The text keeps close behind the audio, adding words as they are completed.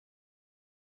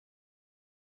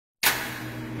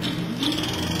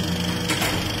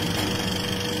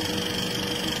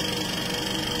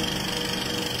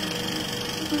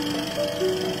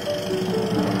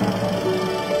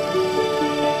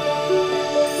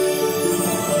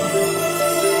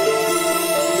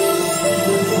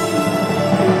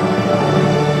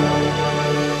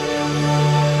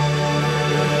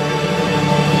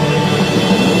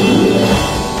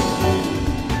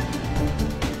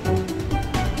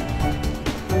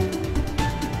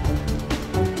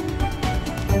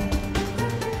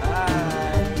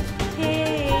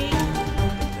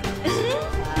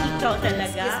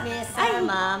talaga. Excuse me, sir,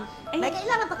 ma'am. May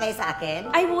kailangan pa kayo sa akin?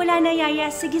 Ay, wala na,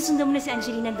 Yaya. Sige, sundan mo na si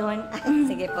Angelina doon.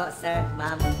 Sige po, sir,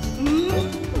 ma'am.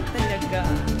 Talaga.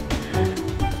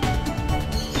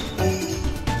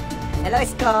 Hello,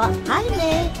 Isko. Hi,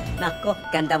 May. Naku,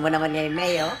 ganda mo naman ngayon,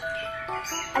 May, oh.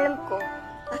 Alam ko.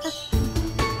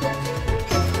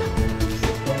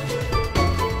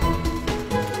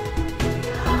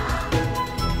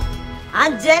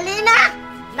 Angelina!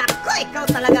 Naku, ikaw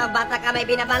talaga ang bata ka. May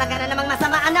binabala ka na namang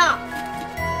masama, ano?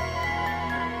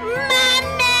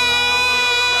 Mami!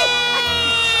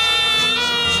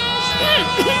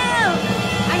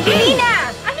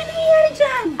 Angelina! Ano nangyayari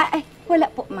dyan? Ay, wala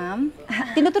po, ma'am.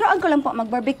 Tinuturoan ko lang po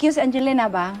mag-barbecue si Angelina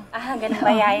ba? Ah, ganun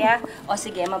ba, Yaya? O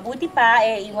sige, mabuti pa.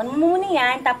 Iwan mo muna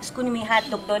yan, tapos kunin mo yung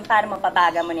hotdog doon para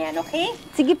mapabaga mo na yan, okay?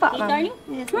 Sige po, Okay, ma'am. darling?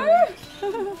 Yes,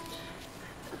 ma'am.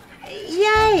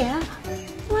 Yaya,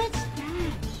 what's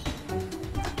that?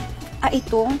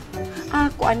 Ito.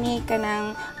 Kuani ka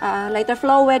ng lighter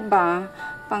fluid ba?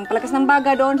 Pang palakas ng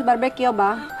baga doon sa barbecue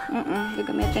ba?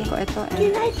 Gagamitin ko ito.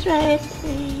 Can I try it,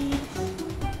 please?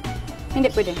 Hindi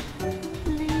pwede.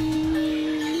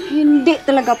 Hindi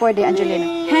talaga pwede, Angelina.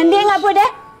 Hindi nga pwede!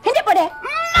 Hindi pwede!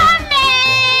 Mami!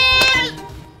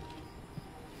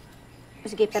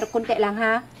 Sige, pero konti lang,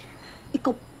 ha?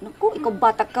 Ikaw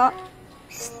bata ka.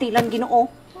 Stilan Ginoo.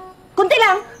 Konti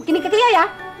lang! Kinig ka kaya, ya?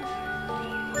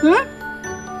 Hmm?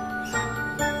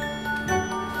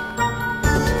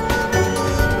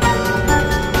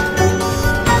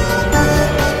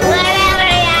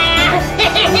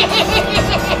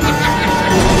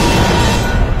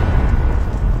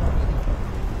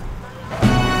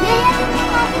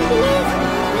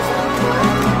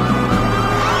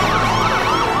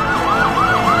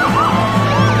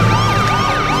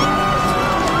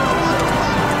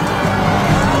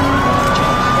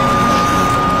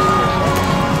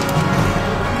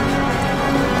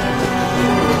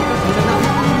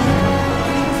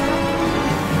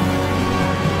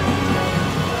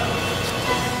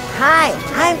 Hi,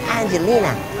 I'm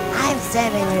Angelina. I'm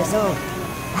 7 years old.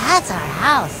 That's our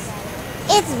house.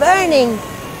 It's burning.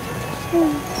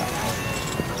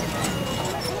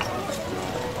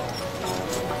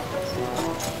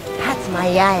 That's my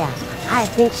Yaya. I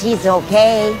think she's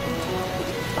okay.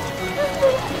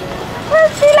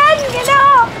 Stilan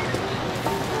Ginoo!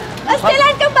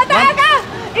 Stilan kang bata ka!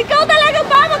 Ikaw talaga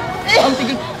ba mag...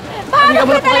 Paano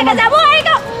ka talaga sa buhay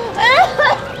ko?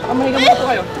 Mahiga muna po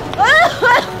kayo.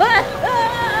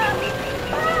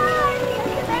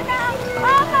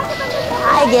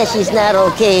 I guess she's not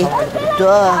okay.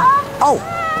 Duh. Oh,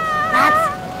 that's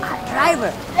our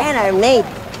driver and our maid.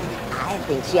 I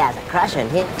think she has a crush on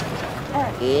him.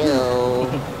 Ew.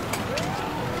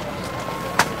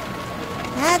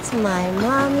 That's my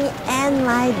mommy and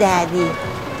my daddy.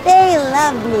 They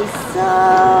love me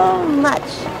so much.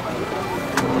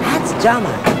 That's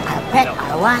Jama, our pet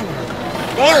Arwana.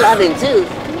 They love him too.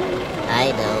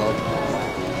 I know.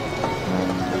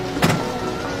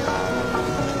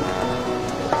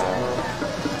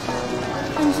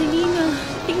 Angelina,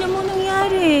 tingnan mo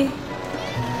nangyari.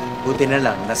 Buti na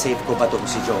lang, na-save ko ba itong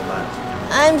si Joma?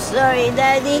 I'm sorry,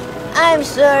 Daddy. I'm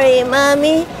sorry,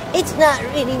 Mommy. It's not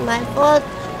really my fault.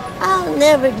 I'll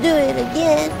never do it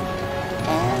again.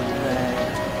 Ever.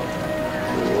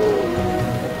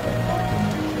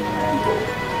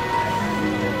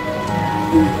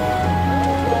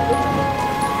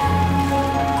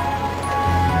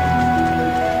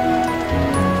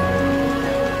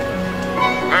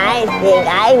 I think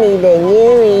I need a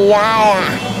new Yaya.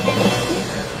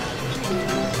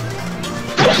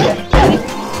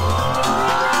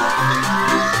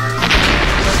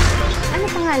 Ano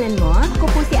pangalan mo? Ako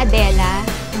po si Adela.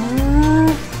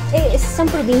 Saan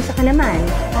probinsya ka naman?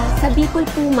 Sa Bicol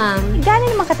po, ma'am.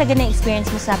 Gano'n naman katagal na experience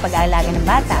mo sa pag-aalaga ng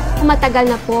bata? Matagal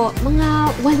na po.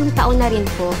 Mga 8 taon na rin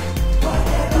po.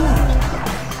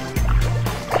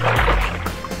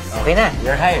 Okay na,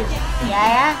 you're hired.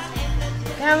 Yaya,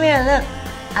 come here, look.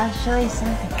 I'll show you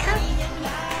something. Come.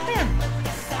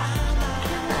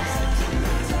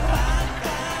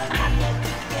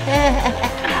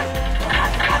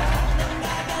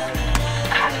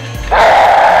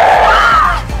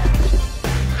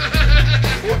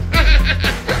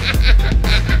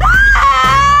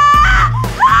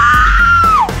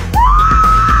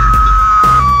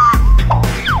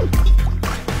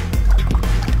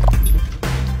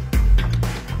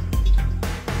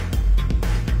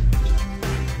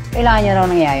 Kailangan niya raw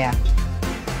ng Yaya.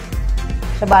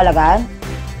 Sa balagan?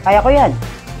 Kaya ko yan.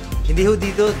 Hindi ho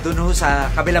dito, dun ho sa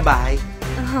kabilang bahay.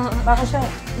 Baka siya.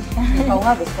 Ikaw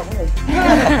nga, gusto ko eh.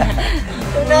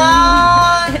 No!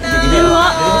 Dito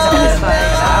sa kabilang bahay,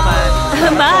 sa aman.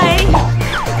 Bye!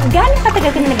 Gaano katagal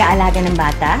ka na nag-aalaga ng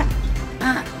bata?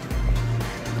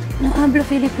 No hablo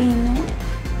Filipino.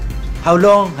 How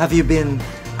long have you been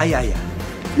Ayaya?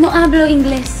 No hablo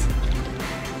Ingles.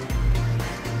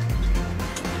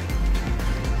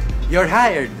 You're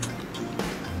hired!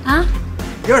 Ha?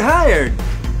 You're hired!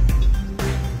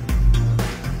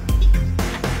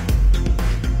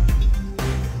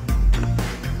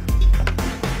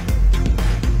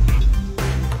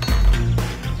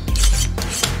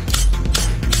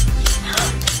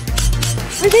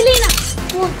 Angelina!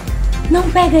 Não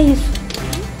pega isso.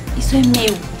 Isso é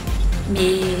meu.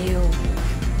 Meu.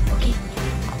 Ok?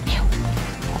 Meu.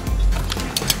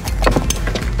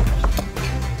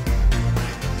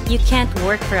 You can't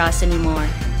work for us anymore.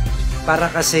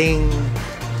 Para kasing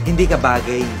hindi ka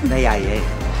bagay na yaya eh.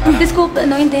 Desculpa,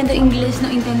 não entendo inglês,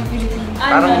 não entendo Filipino.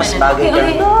 Parang mas bagay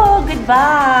ka. Oh,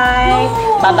 goodbye!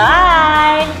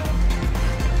 Bye-bye!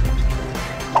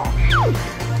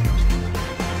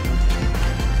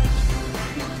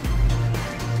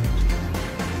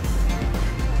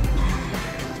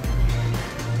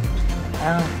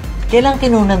 Kailan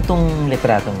kinunan tong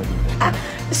litrato mo dito?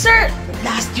 Sir,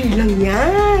 last year lang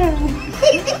yan.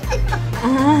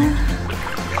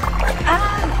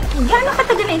 Gaano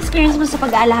katagal na experience mo sa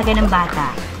pag-aalaga ng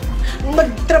bata?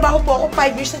 Magtrabaho po ako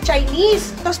 5 years sa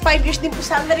Chinese. Tapos 5 years din po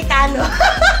sa Amerikano.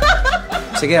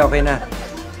 Sige, okay na.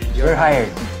 You're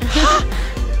hired.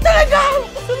 Talaga?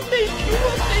 Thank you.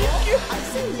 Thank you.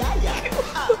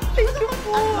 Thank you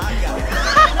po.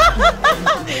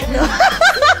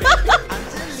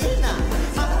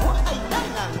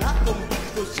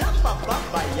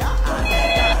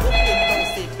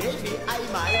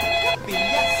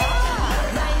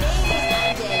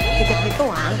 Tigat nito,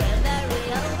 ha?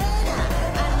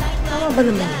 Tama ba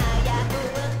naman?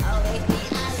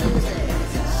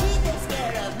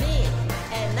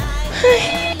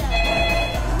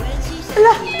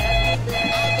 Ala!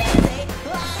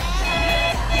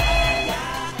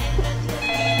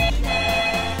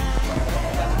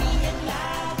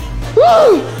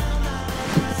 Woo!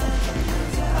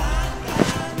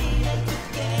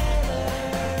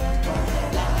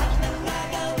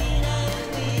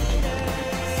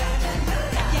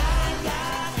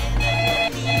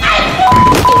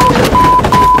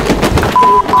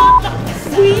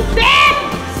 Sweetie!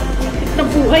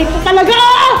 Nabuhay ko talaga!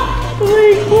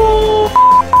 Aray ko!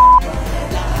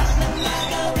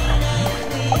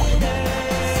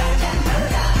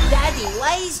 Daddy,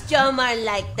 why is Jomar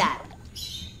like that?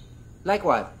 Like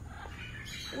what?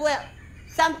 Well,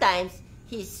 sometimes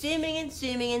he's swimming and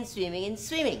swimming and swimming and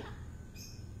swimming.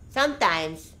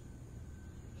 Sometimes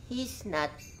he's not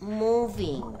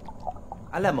moving.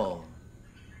 Alam mo,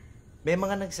 may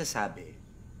mga nagsasabi,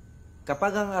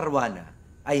 kapag ang arwana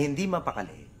ay hindi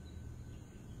mapakali,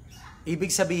 ibig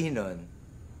sabihin nun,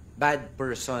 bad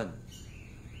person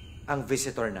ang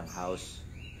visitor ng house.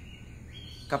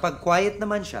 Kapag quiet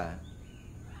naman siya,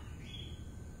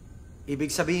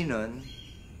 ibig sabihin nun,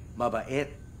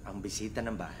 mabait ang bisita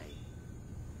ng bahay.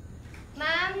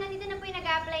 Ma'am, nandito na po yung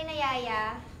nag-a-apply na Yaya.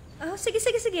 Oh, sige.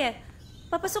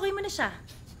 Papasukin mo na siya.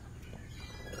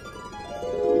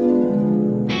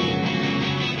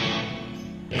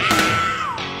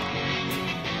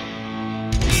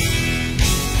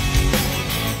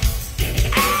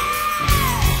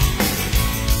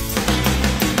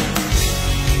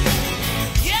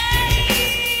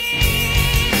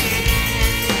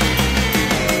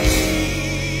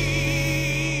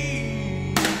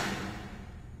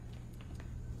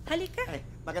 Halika. Ay,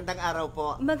 magandang araw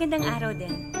po. Magandang araw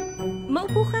din.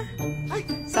 Maupo ka. Ay,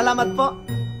 salamat po.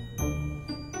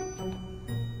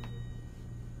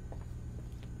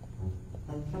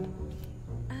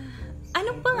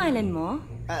 Anong pangalan mo?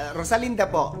 Rosalinda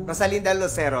po. Rosalinda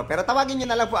Lucero. Pero tawagin niyo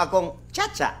na lang po akong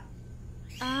Chacha.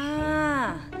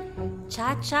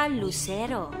 Chacha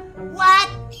Lucero. What?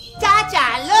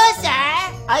 Chacha,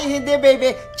 loser? Ay, hindi,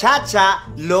 baby. Chacha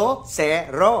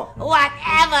Lucero.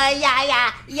 Whatever,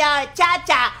 Yaya. You're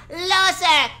Chacha,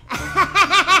 loser.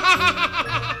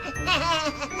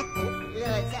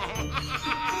 Loser.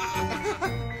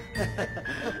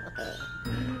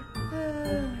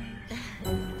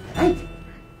 Ay!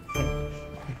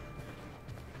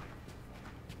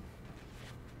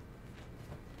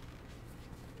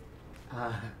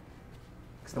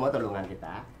 Gusto mo tulungan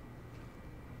kita?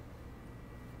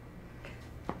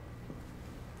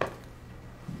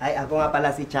 Ay, ako nga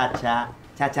pala si Chacha.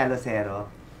 Chacha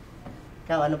Lucero.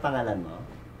 Ikaw, anong pangalan mo?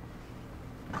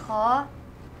 Ako?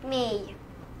 May.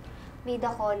 Maid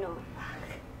ako, no?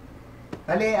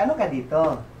 Bale, ano ka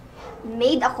dito?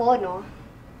 Maid ako, no?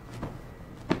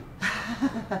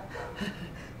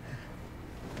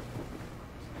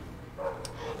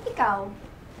 ikaw,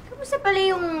 kamusta pala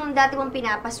yung dati mong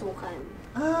pinapasukan?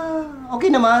 Okay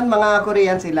naman. Mga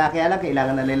Korean sila. Kaya lang,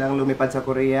 kailangan na nilang lumipad sa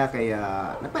Korea. Kaya,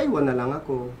 napaiwan na lang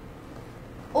ako.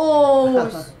 Oh!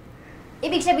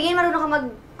 Ibig sabihin, marunong ka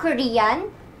mag-Korean?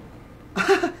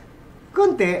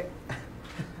 Konti.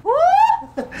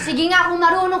 Sige nga, kung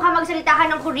marunong ka magsalita ka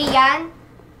ng Korean.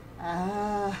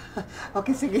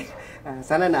 Okay, sige.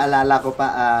 Sana naalala ko pa,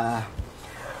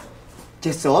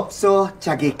 Jesopso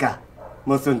Chagika.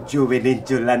 Musun juwenin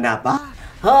jula na ba?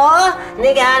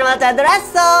 Nigaan mo sa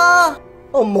draso!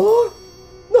 Omo?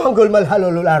 Nanggol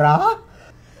malhalululara?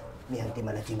 Miyanti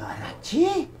malaji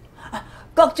maharaji?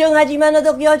 걱정하지만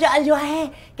너도 여자 안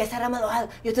좋아해. 그 사람은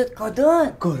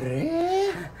유튜브거든. 그래?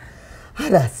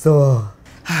 알았어.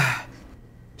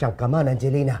 잠깐만,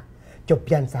 안젤리나.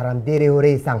 조피안 사람들이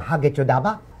우리 이상 하겠죠,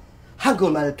 나봐?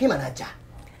 한국말 그만하자.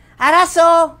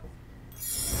 알았어.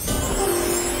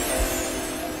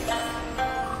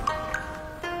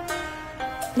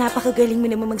 Napakagaling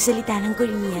mo naman magsalita ng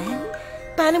Korean.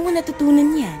 Paano mo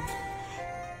natutunan yan?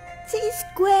 Sa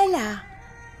eskwela.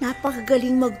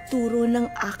 Napakagaling magturo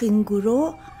ng aking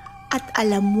guro. At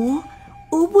alam mo,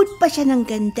 ubod pa siya ng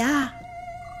ganda.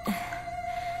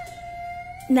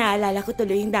 Naalala ko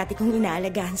tuloy yung dati kong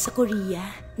inaalagaan sa Korea.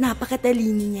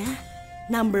 Napakatalino niya.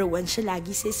 Number 1 siya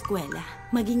lagi sa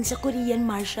eskwela. Maging sa Korean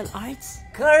martial arts.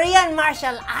 Korean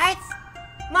martial arts?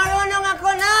 Marunong ako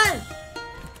nun!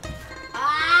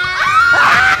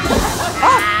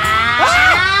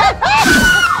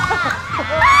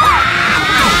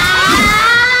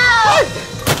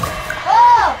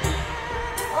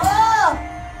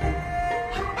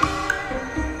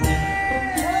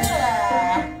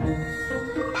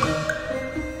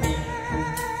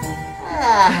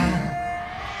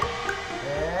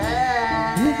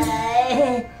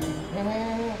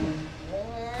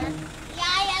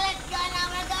 Yaya, let's go now.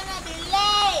 We're gonna be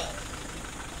late.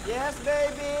 Yes,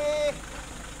 baby!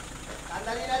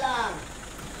 Sandali na lang.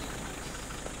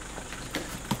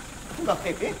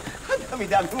 Bakit? Ang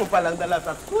dami-dami mo palang dala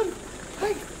sa school.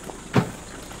 Ay.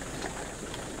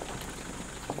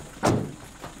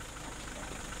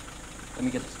 Let me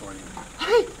get the store name.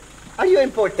 Ay! Are you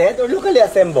imported or locally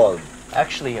assembled?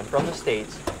 Actually, I'm from the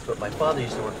States, but my father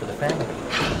used to work for the family.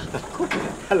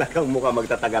 Talagang mukha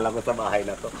magtatagal ako sa bahay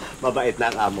na to. Mabait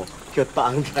na ang amo. Cute pa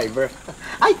ang driver.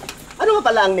 Ay! Ano nga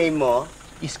pala ang name mo?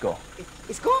 Isko.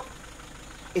 Isko?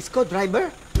 Isko driver?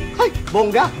 Ay!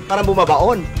 Bongga! Parang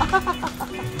bumabaon.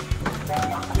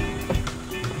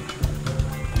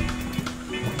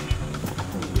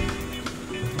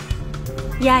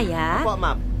 Yaya, Po,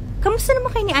 ma'am. kamusta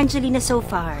naman kayo ni Angelina so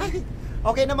far?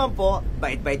 Okay naman po.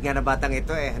 Bait-bait nga na batang ito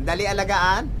eh. Dali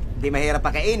alagaan. Di mahirap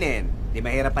pakainin. Di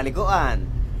mahirap paliguan.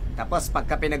 Tapos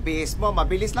pagka pinagbihis mo,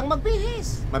 mabilis lang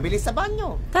magbihis. Mabilis sa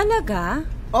banyo. Talaga?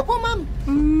 Opo, ma'am.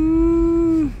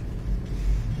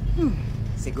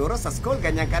 Siguro sa school,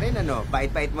 ganyan ka rin, ano?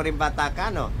 Bait-bait mo rin bata ka,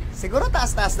 no? Siguro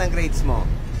taas-taas ng grades mo.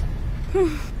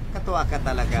 Katuwa ka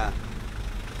talaga.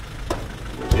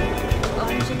 Oh,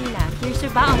 Angelina, here's your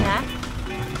baon, ha?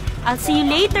 I'll see you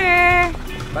later!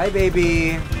 Bye,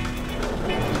 baby.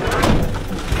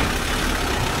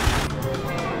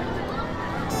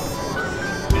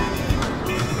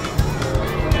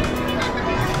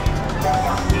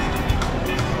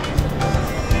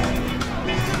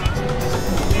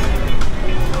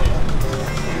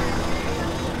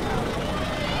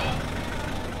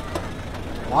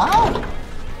 Wow!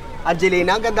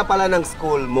 Angelina, ang ganda pala ng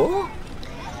school mo.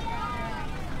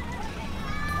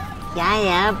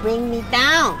 Yaya, bring me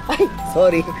down. Ay,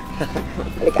 sorry.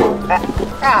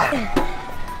 Halika.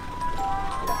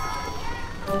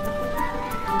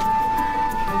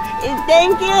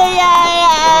 Thank you,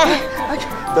 Yaya.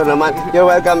 Ito naman. You're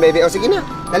welcome, baby. O, sige na.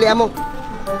 Dalihan mo.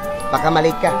 Baka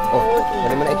malate ka. O,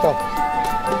 dali mo na ito.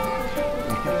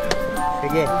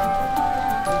 Sige.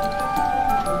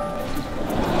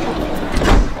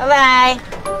 Bye-bye.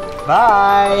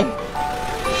 Bye!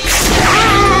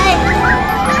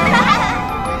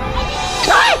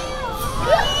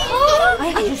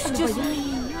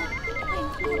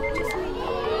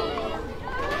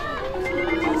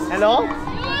 Hello?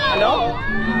 Hello?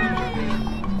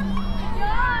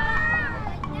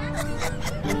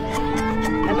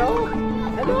 Hello?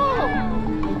 Hello?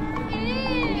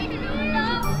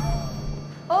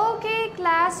 Okay,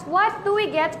 class, what do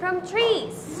we get from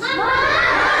trees?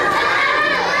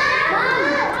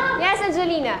 Yes,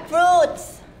 Angelina.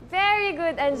 Fruits. Very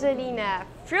good, Angelina.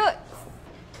 Fruits.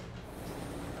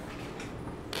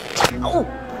 Oh.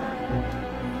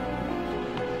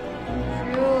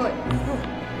 Fruit.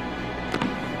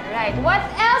 Right. What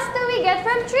else do we get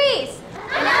from trees?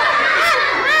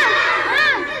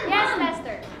 Yes,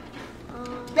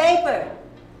 Paper.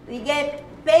 We get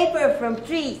paper from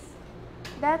trees.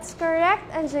 That's correct,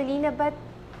 Angelina, but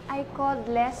I called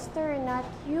Lester, not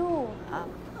you.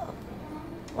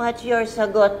 What's your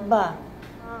sagot ba?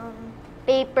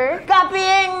 Paper?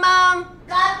 Copying, Mom!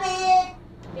 Copying!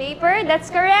 Paper, that's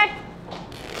correct.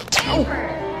 Paper.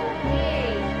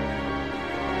 Okay.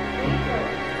 Paper.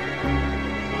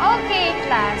 Okay,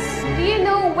 class. Do you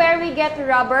know where we get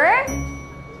rubber?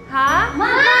 Huh?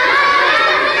 Mom!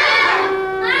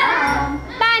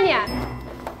 Tanya.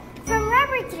 From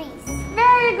rubber trees.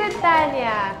 Very good,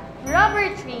 Tanya.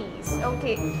 Rubber trees.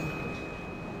 Okay.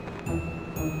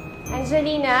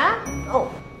 Angelina? Oh.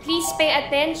 Please pay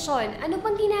attention. Ano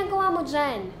bang ginagawa mo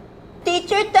dyan?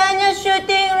 Teacher Tanya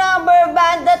shooting rubber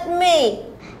band at me.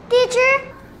 Teacher,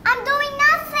 I'm doing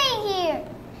nothing here.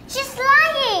 She's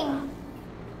lying.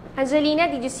 Angelina,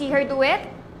 did you see her do it?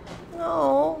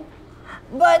 No.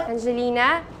 But...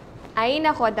 Angelina? Ay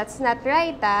nako, that's not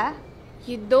right, ah.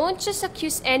 You don't just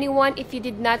accuse anyone if you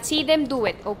did not see them do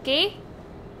it, okay?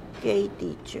 Okay,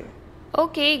 teacher.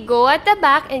 Okay, go at the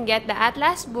back and get the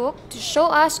atlas book to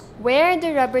show us where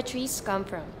the rubber trees come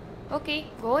from. Okay,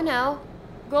 go now.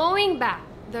 Going back,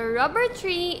 the rubber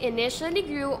tree initially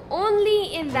grew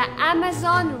only in the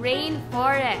Amazon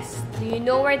rainforest. Do you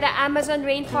know where the Amazon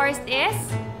rainforest is?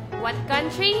 What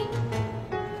country?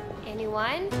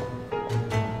 Anyone?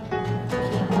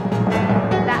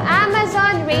 The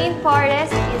Amazon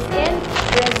rainforest is in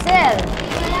Brazil.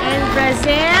 And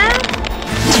Brazil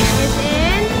is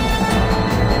in...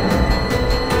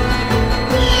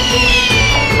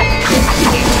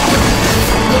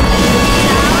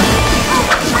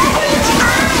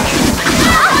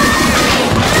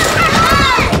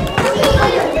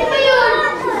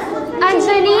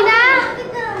 Angelina,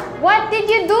 what did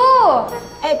you do?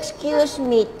 Excuse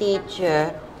me,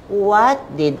 teacher. What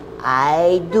did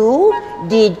I do?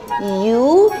 Did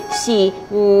you see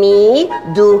me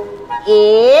do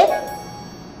it?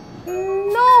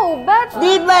 No, but...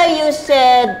 Diba you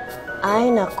said,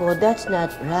 ay nako, that's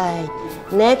not right.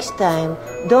 Next time,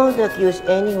 don't accuse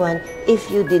anyone if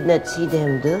you did not see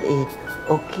them do it.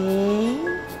 Okay?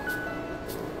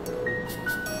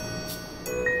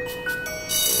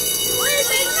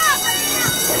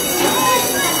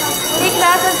 Okay,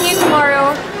 class, I'll see you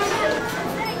tomorrow.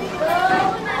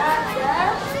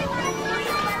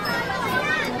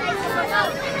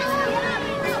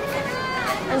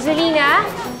 Angelina,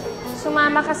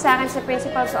 sumama ka sa akin sa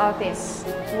principal's office.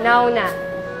 Now na.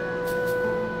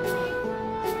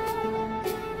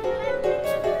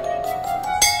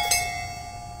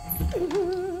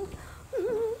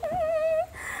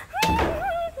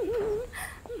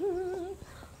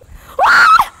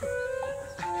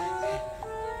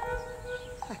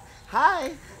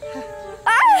 Hi!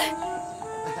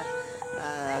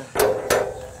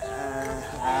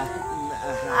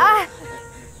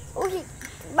 Uy,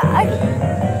 bakit?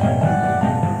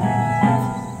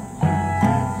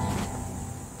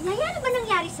 Yaya, ano ba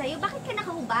nangyari sa'yo? Bakit ka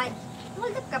nakahubad?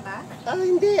 Hold up ka ba?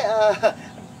 Hindi.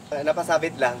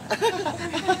 Napasabit lang.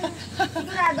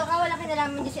 Sigurado ka, wala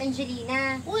kinalaman din si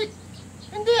Angelina. Uy,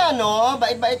 hindi ano.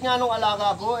 Bait-bait nga nung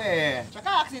alaga ko eh.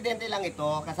 Tsaka aksidente lang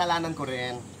ito. Kasalanan ko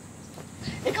rin.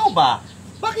 Ikaw ba?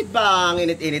 Bakit ba ang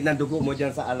init-init ng dugo mo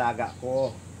dyan sa alaga ko?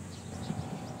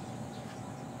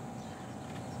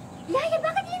 Yaya,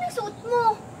 bakit yun ang suot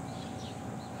mo?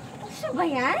 Gusto ba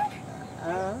yan?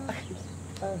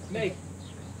 May,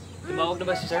 tumawag na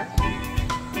ba si sir?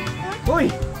 Uy!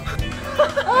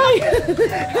 Ay!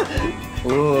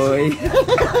 Uy!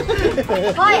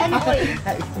 Hoy, ano uy?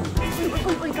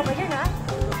 Uy ka ba dyan, ha?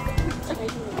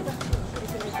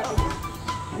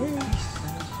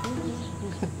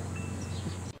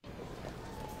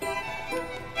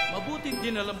 Mabuting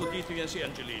dinala mo dito yan si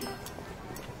Angelina.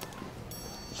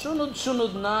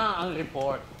 Sunod-sunod na ang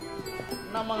report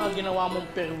ng mga ginawa mong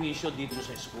perwisyo dito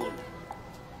sa school.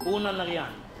 Una na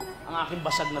riyan, ang aking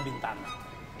basag na bintana.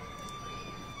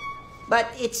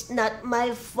 But it's not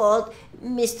my fault,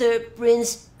 Mr.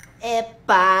 Prince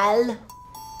Epal.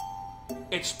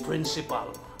 It's principal,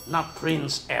 not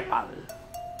Prince Epal.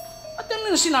 At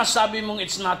ano yung sinasabi mong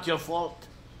it's not your fault?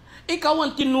 Ikaw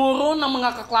ang tinuro ng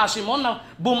mga kaklase mo na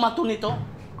bumato nito?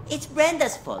 It's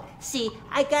Brenda's fault. See,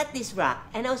 I got this rock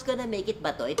and I was gonna make it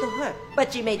batoy to her.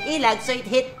 But she made ilag so it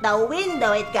hit the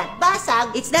window. It got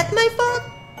basag. It's not my fault.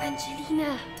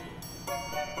 Angelina.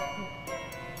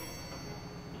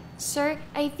 Sir,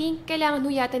 I think kailangan ho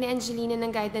yata ni Angelina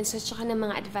ng guidance at saka ng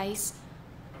mga advice.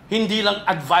 Hindi lang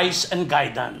advice and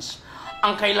guidance.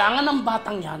 Ang kailangan ng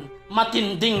batang yan,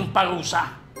 matinding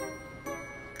parusa.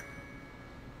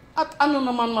 At ano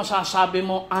naman masasabi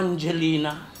mo,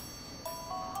 Angelina?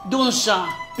 Doon sa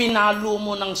pinalo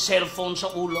mo ng cellphone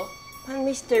sa ulo?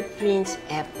 Mr. Prince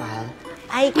Apple,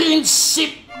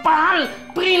 Principal!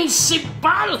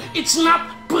 Principal! It's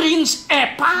not Prince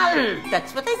Apple!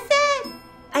 That's what I said.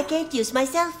 I can't use my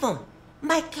cell phone.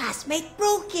 My classmate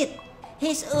broke it.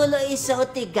 His ulo is so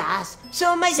tigas,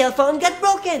 so my cell phone got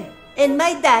broken. And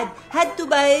my dad had to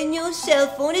buy a new cell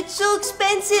phone. It's so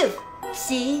expensive.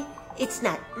 See, it's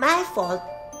not my fault.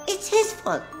 It's his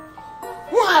fault.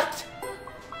 What?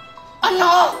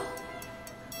 Ano?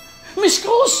 Miss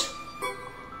Cruz,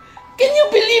 can you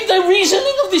believe the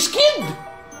reasoning of this kid?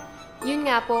 Yun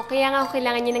nga po, kaya nga ako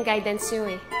kailangan niyo ng guidance niyo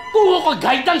eh. Puro ka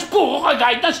guidance! Puro ka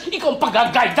guidance! Ikaw ang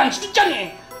pag-guidance dyan eh!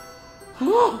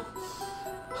 Huh?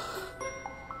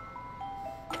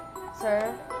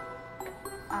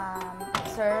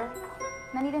 Sir,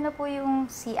 nandito na po yung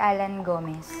si Alan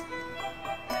Gomez.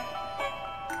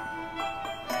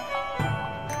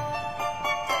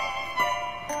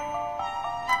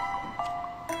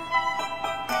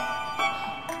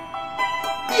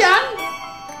 Yan!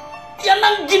 Yan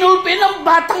ang ginulpi ng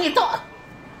batang ito!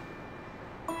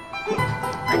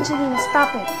 Angelina,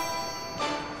 stop it.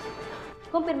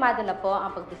 Kumpirmado na po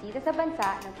ang pagbisita sa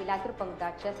bansa ng pilantropong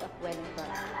Duchess of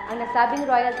Wellington. Ang nasabing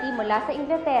royalty mula sa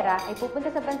Inglaterra ay pupunta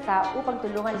sa bansa upang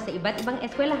tulungan sa iba't ibang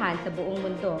eskwelahan sa buong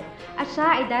mundo. At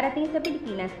siya ay darating sa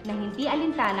Pilipinas na hindi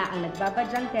alintana ang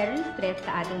nagbabadyang terrorist threat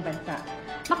sa ating bansa.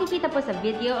 Makikita po sa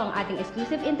video ang ating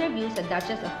exclusive interview sa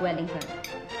Duchess of Wellington.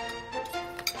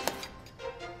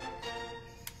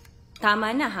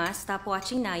 Tama na ha, stop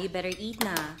watching na, you better eat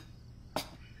na.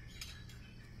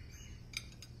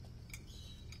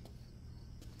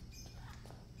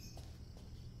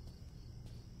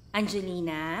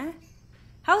 Angelina,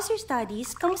 how's your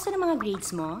studies? Kamusta na mga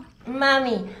grades mo?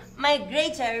 Mommy, my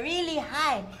grades are really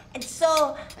high. And so...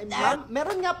 Ma'am,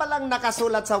 meron nga palang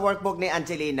nakasulat sa workbook ni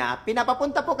Angelina.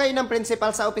 Pinapapunta po kayo ng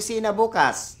principal sa opisina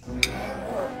bukas.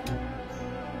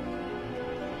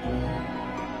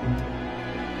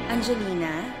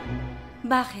 Angelina,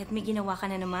 bakit? May ginawa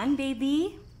ka na naman,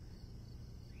 baby?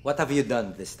 What have you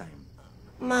done this time?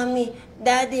 Mommy,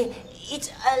 Daddy,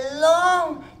 it's a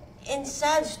long and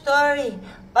sad story.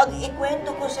 Pag ikwento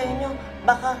ko sa inyo,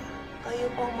 baka kayo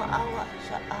pong maawa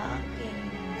sa akin.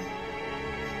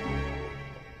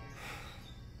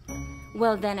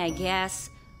 Well then, I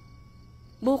guess,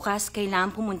 bukas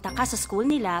kailangan pumunta ka sa school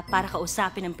nila para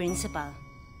kausapin ng principal.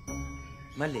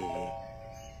 Mali.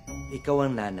 Ikaw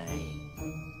ang nanay.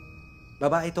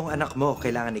 Babae itong anak mo,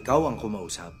 kailangan ikaw ang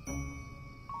kumausap.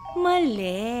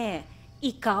 Mali.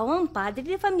 Ikaw ang padre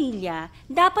de familia.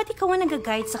 Dapat ikaw ang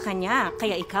nag-guide sa kanya.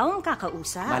 Kaya ikaw ang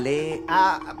kakausap. Mali.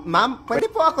 Ma'am, pwede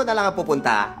po ako na lang ang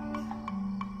pupunta?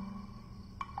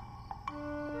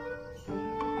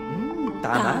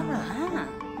 Tama.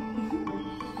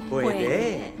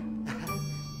 Pwede.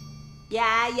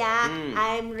 Yaya,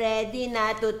 I'm ready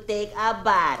na to take a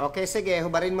bath. Okay, sige.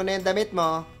 Hubarin mo na yung damit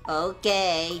mo.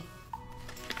 Okay.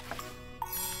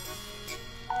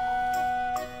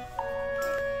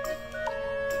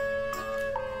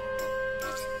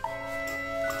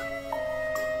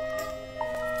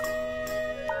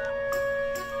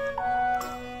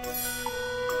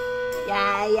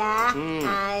 Yaya,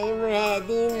 I'm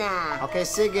ready na. Okay,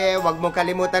 sige. Huwag mo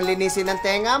kalimutan linisin ang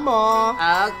tenga mo.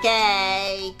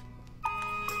 Okay.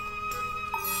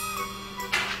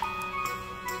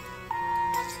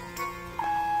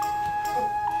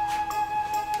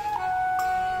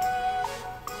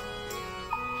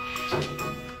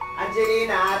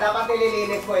 Angelina, dapat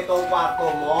nililinis mo itong kwarto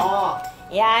mo.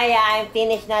 Yaya, I'm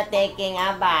finished na taking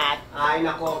a bath. Ay,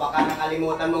 nako, baka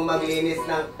nakalimutan mong maglinis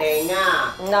ng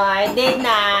tenga. No, I did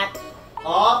not.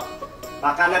 Oh,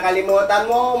 baka nakalimutan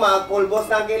mo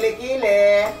magpulbos ng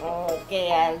kilikili.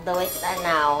 Okay, I'll do it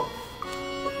now.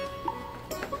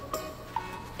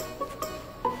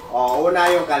 Oh,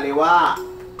 una yung kaliwa.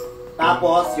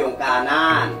 Tapos yung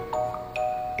kanan.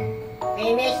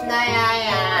 Finish na,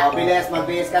 Yaya. Oh, bilis.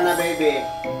 Magbihis ka na, baby.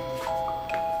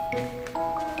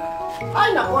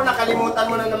 Ay, naku, nakalimutan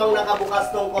mo na namang nakabukas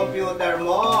tong computer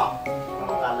mo.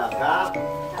 Ano talaga?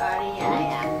 Sorry,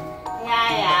 Yaya.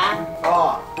 Yaya?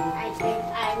 Oh. I think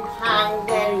I'm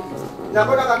hungry.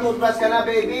 Naku, nakatoothbrush ka na,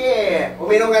 baby.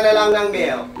 Uminom ka na lang ng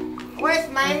milk. Where's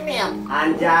my milk?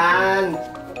 Andyan.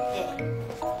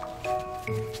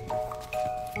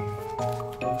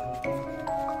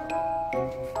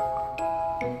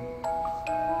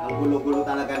 Ang gulo-gulo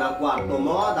talaga ng kwarto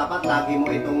mo. Dapat lagi mo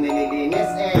itong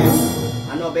nililinis eh.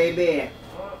 Ano, baby?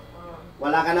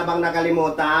 Wala ka na bang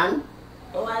nakalimutan?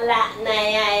 Wala na,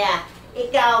 Yaya.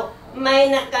 Ikaw, may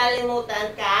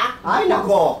nakalimutan ka? Ay,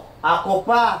 nako. Ako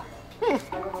pa.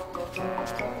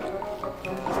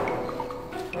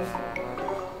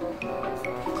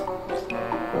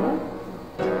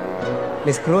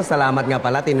 Miss Cruz, salamat nga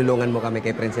pala. Tinulungan mo kami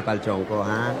kay Principal Chongko,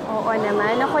 ha? Oo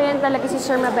naman. Ako yan talaga si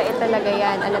Sir, mabait talaga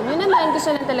yan. Alam niyo naman,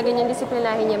 gusto lang talaga niyang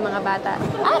disiplinahin yung mga bata.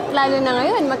 At lalo na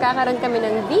ngayon, magkakaroon kami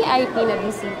ng VIP na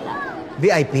bisita.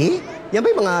 VIP? Yan ba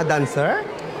yung mga dancer?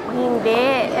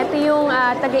 Hindi. Ito yung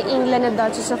taga-England na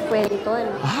Duchess of Wellington.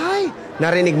 Ay,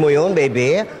 narinig mo yun,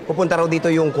 baby? Pupunta raw dito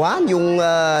yung yung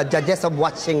Judges of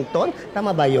Washington.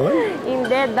 Tama ba yun?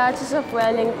 Hindi, Duchess of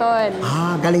Wellington.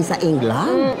 Ah, galing sa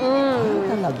England?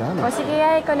 Talaga, O sige,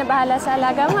 ikaw na bahala sa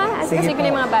alaga mo, ha? Sige ko na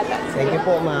yung mga bata. Sige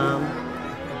po, ma'am.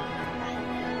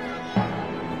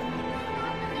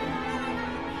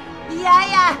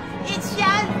 Yaya, it's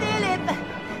Sean Philip.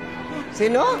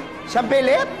 Sino? Siya,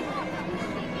 Philip?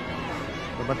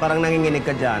 Ba't parang nanginginig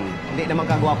ka dyan? Hindi naman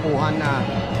kagwapuhan na.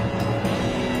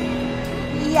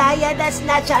 Yaya, that's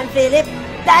not Sean Philip.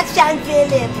 That's Sean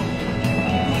Philip.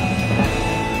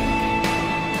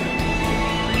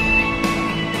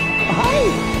 Ay!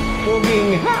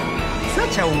 Puging ha!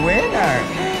 Such a winner!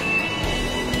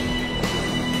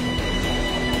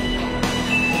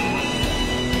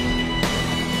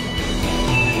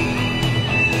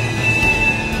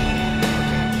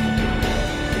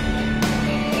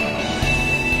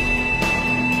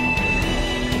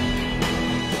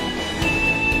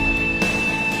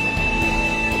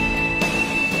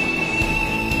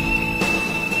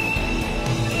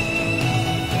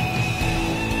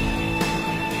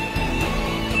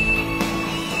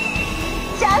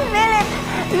 Sean Philip,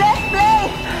 let's play.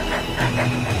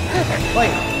 Hoy!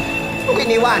 Huwag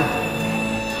iniwan!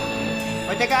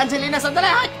 Hoy, teka, Angelina, sandali!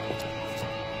 Hoy!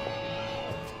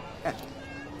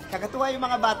 Kakatuwa yung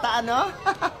mga bata, ano?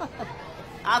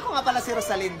 Ako nga pala si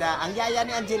Rosalinda, ang yaya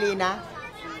ni Angelina.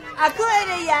 Ako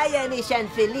ang yaya ni Sean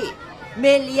Philip.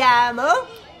 Me llamo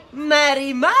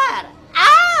Marimar.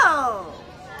 Ow!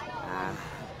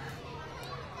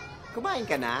 Kumain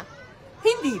ka na?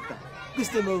 Hindi pa.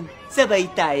 Gusto mong sabay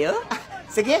tayo?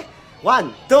 Sige.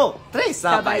 1, 2, 3.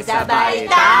 Sabay-sabay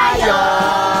tayo!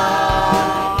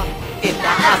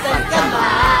 Itaas ang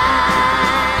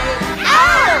kamay!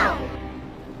 Ow!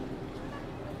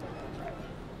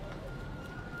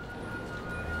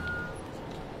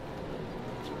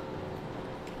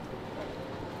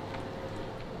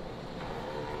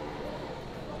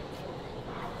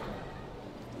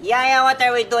 Yaya, what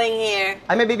are we doing here?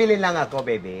 Ay, may bibilin lang ako,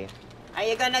 baby. Are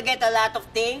you gonna get a lot of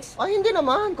things? Ay, hindi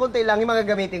naman. Konti lang. Yung mga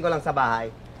gamitin ko lang sa bahay.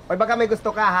 Oy, baka may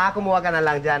gusto ka, ha? Kumuha ka na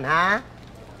lang dyan, ha?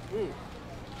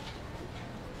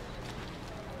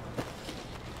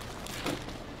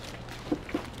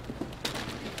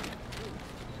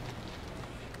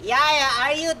 Yaya,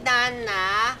 are you done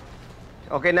na?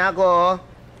 Okay na ako.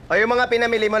 O, yung mga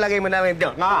pinamili mo, lagay mo na lang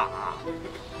dyan.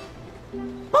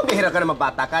 Pambihira ka naman,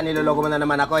 bata ka. Nilologo mo na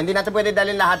naman ako. Hindi natin pwede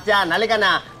dalhin lahat yan. Halika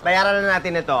na. Bayaran na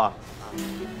natin ito.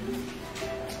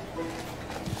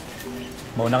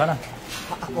 Mauna ka na.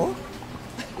 Ako?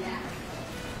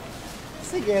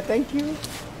 Sige, thank you.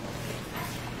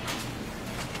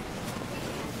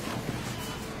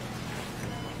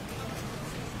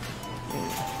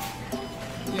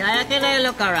 Yaya, can I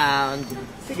look around?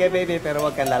 Sige, baby, pero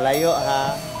huwag kang lalayo,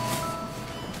 ha?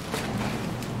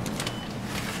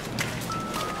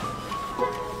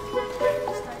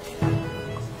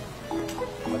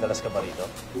 Madalas ka ba rito?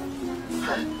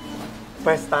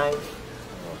 First time.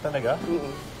 Oh, talaga?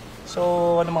 So,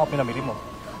 ano mga pinamili mo?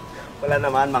 Wala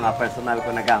naman, mga personal ko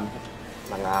na gamit.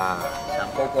 Mga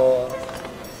shampoo ko,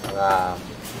 mga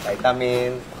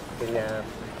vitamin, ganyan,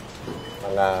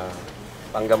 mga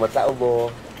panggamot sa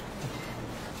ubo.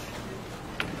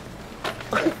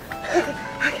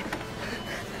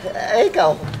 Eh,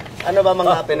 ikaw, ano ba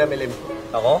mga pinamili mo?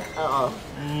 Ako? Oo.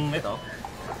 Ito.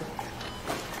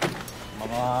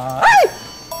 Mga... Ay!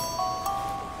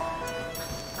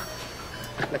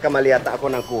 Nakamali yata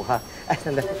ako ng kuha. Ay,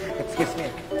 sandali. Excuse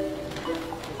me.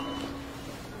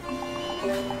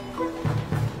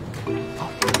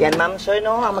 Yan, ma'am, sir,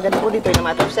 no? Ang maganda po dito, in a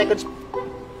matter of seconds.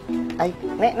 Ay,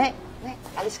 ne.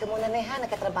 Alis ka muna, ne, ha?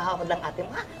 Nagkatrabaho ako lang ate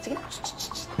mo, ha? Sige na.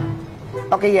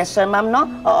 Okay, yes, sir, ma'am, no?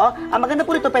 Oo. Ang maganda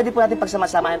po dito, pwede po natin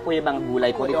pagsama-samahan po yung mga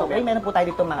gulay po dito. Okay, meron po tayo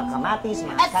dito mga kamatis,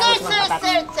 mga carrots, mga patatas.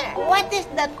 Sir, what is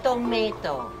the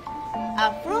tomato?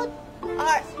 A fruit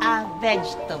or a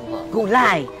vegetable?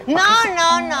 Gulay. No.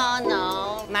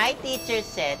 My teacher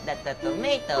said that the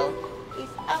tomato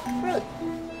is a fruit.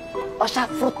 O siya,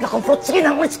 fruit na kung fruit. Sige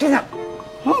na, sige na.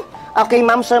 Okay,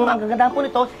 ma'am, sir, ang gaganda po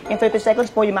nito, in 30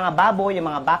 seconds po, yung mga baboy, yung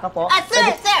mga baka po.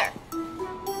 Sir!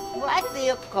 What do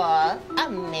you call a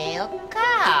male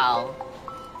cow?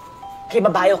 kay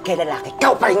babae o kay lalaki.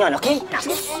 Ikaw pa rin yun, okay?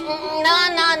 No.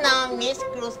 Miss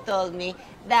Cruz told me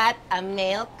that a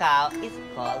male cow is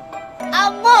called a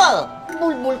bull.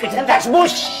 Bulbul ka dyan. That's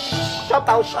bush!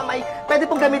 Siopaw, siomay. Pwede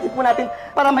pong gamitin po natin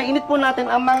para mainit po natin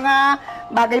ang mga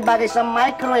bagay-bagay sa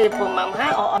microwave po, ma'am, ha?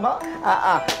 Oo, ano?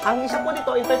 Ang isa po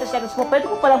dito, in 30 seconds po, pwede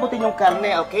po palambutin yung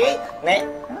karne, okay? Ne?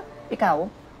 Ha? Ikaw,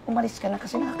 umalis ka na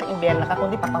kasi nakaka-imbyerna ka,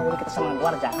 kundi papahuli kita sa mga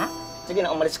gwardya, ha? Sige na,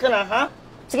 umalis ka na, ha?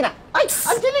 Sige na. Ay,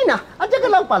 Angelina! Andiyan ka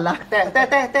lang pala.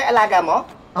 Te, alaga mo?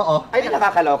 Oo. Ay,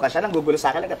 nakakaloka siya. Nanggugulo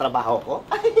sa akin, nagkatrabaho ko.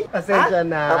 Pasensya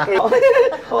na. Okay.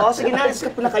 Oo, sige na.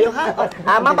 Escape po na kayo, ha?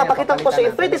 Ma'am, papakita ko sa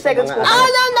in 30 seconds po. No.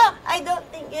 I don't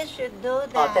think you should do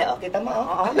that. Te, kita mo,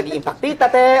 nag-i-impact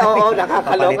tita, te. Oo,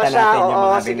 nakakaloka siya.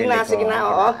 Oo, sige na.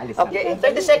 Oo. Okay, in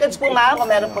 30 seconds po, ma'am. Kung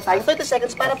meron po tayong 30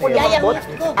 seconds para po lumambot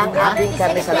ang ating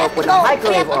karne sa loob po ng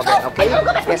microwave oven. Okay?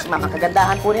 Yes, ma'am. Ang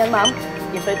kagandahan po niyan, ma'am.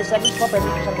 In 30 seconds po, pwede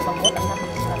po siyang lumambot ang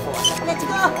napakasarap po. Let's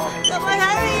go! Come on,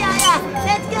 hurry, Yaya!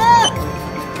 Let's go!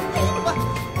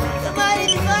 Come on,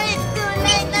 it's too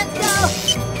late! Let's go!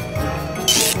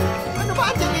 Ano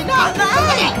ba, Angelina?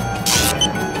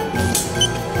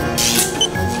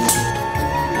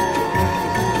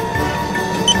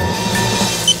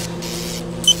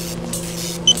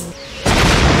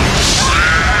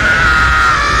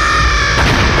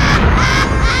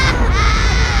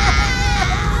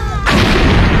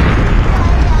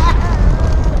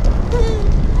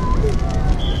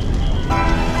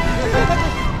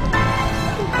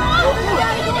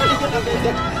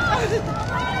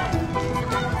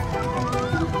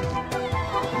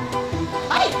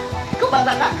 Ay!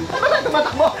 Kumanda ka! Ano na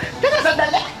tumatakbo? Teka,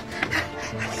 sandali!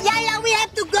 Yaya, we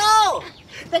have to go!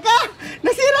 Teka!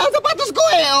 Nasira ang sapatos ko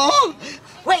eh, oh!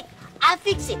 Wait, I'll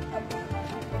fix it.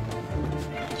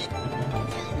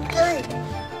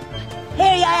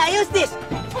 Here, Yaya, use this!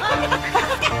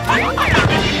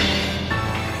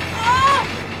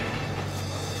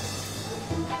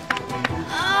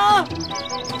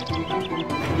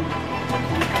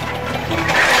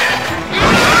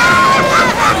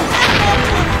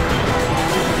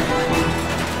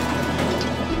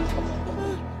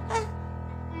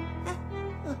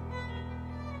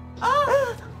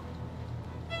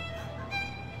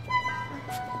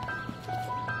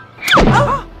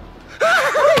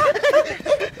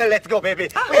 Let's go, baby!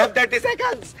 We have 30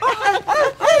 seconds!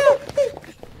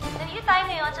 Nandito tayo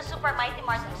ngayon sa Super Mighty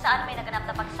Mars kung saan may naganap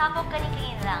na pagsabog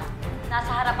kanina lang.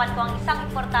 Nasa harapan ko ang isang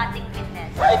importanteng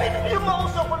witness. Yung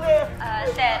mauso ko na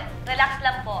Sir, relax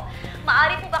lang po.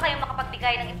 Maaari po ba kayong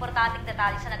makapagbigay ng importanteng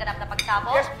detalye sa naganap na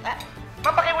pagsabog? Yes,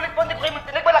 ma'am, pakiulit po, hindi ko kayo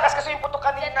magtinig. Malakas kasi yung putok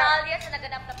kanina. Detalye sa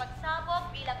naganap na pagsabog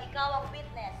bilang ikaw ang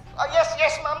witness.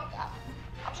 Yes, ma'am.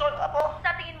 I'm sorry, Apo.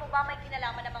 Sa tingin mo ba may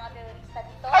kinalaman ng mga terorista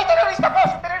dito? Ay, terorista po!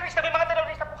 Terorista! May mga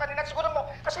terorista po kanina. Siguro mo,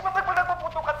 kasi mabag po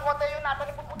nagpuputukan po tayo natin.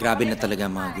 Grabe na talaga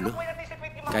ang mga gulo.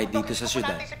 Kahit dito sa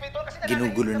syudad,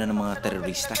 ginugulo na ng mga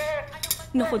terorista.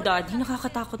 Naku, Daddy,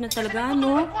 nakakatakot na talaga,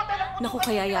 no? Naku,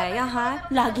 kaya Yaya, ha?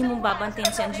 Lagi mong babantayan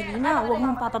si Angelina. Huwag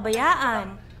mong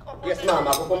papabayaan. Yes, ma'am.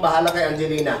 Ako pong bahala kay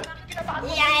Angelina.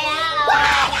 Yaya!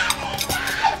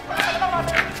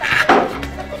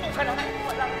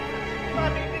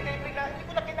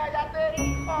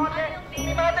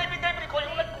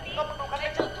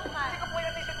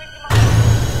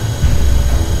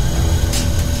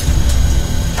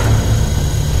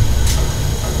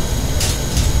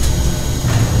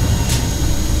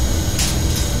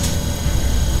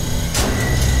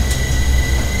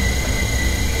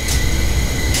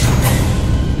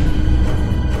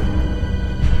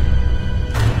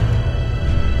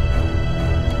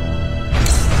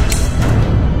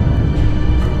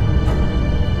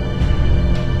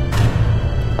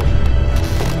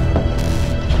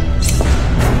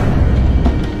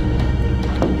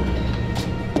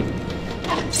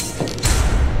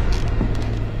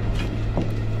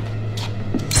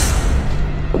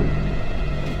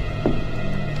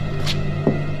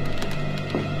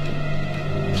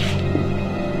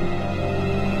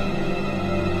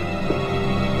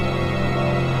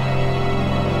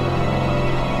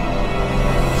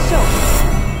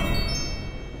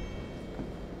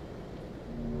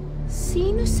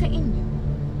 Sino sa inyo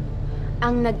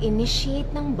ang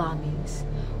nag-initiate ng bombings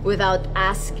without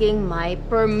asking my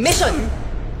permission?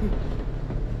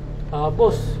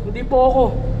 Boss, hindi po ako.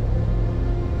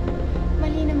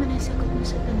 Mali naman ang sagot mo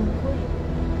sa tanong ko eh.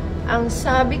 Ang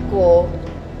sabi ko,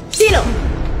 sino?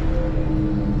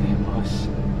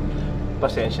 Boss,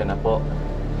 pasensya na po.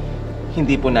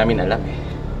 Hindi po namin alam eh.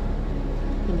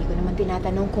 Hindi ko naman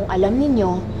tinatanong kung alam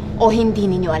ninyo o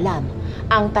hindi ninyo alam.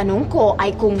 Ang tanong ko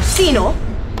ay kung sino?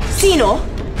 Sino?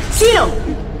 Sino?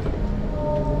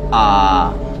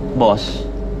 Boss,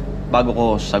 bago ko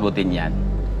sagutin yan,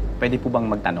 pwede po bang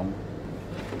magtanong?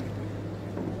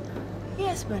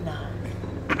 Yes, Bernard.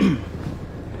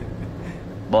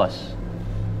 Boss,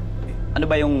 ano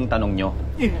ba yung tanong nyo?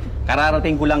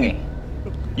 Kararating ko lang eh.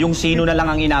 Yung sino na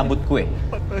lang ang inabot ko eh.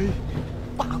 Patay.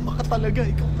 Tama ka talaga.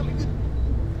 Ikaw talaga.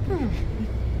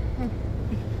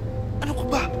 Ano ka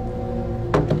ba?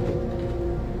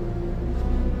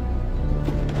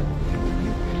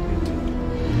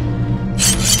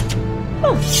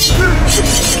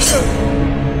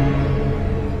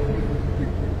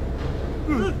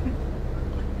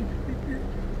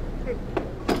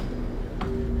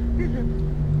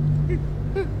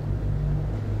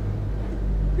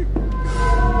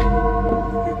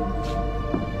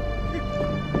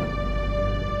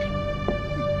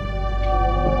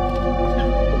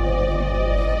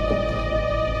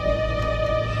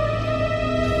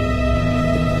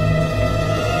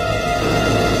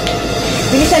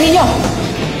 Bilisan ninyo!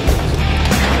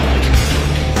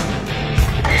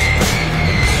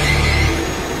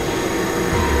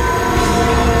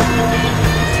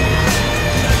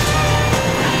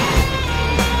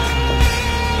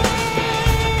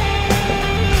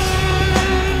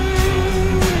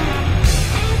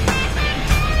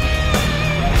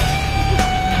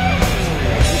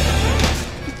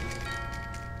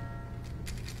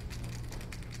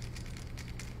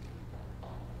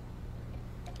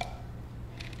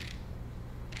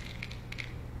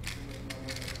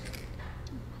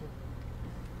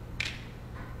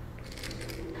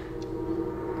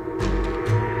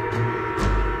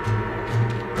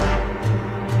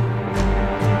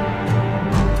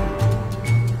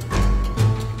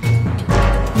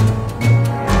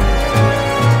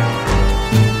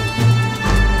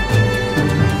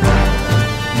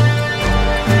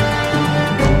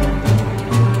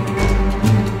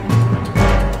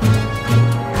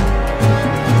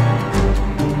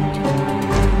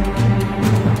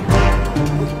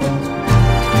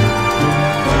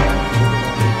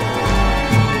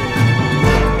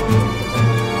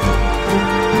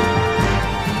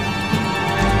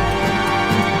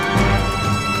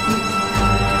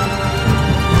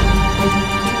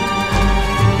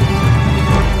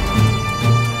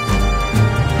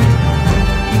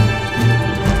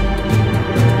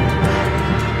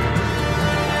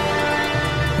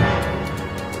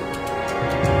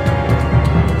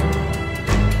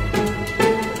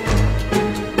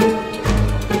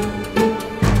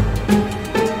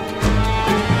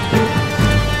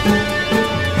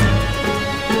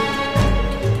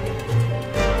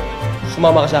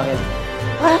 Sumama ka sa akin.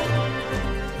 What?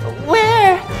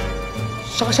 Where?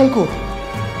 Sa kasal ko.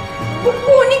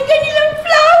 Kukunin ka nilang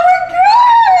flower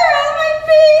girl! My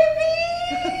baby!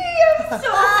 I'm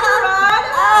so proud!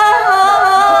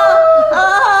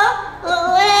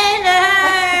 Winner!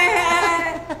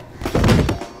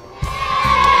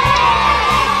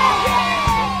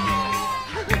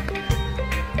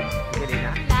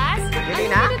 Class, ano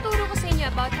tinuturo ko sa inyo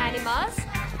about animals?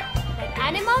 That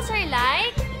animals are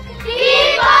like...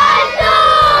 people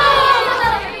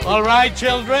too! Alright,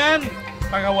 children.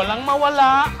 Pagka walang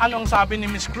mawala, anong sabi ni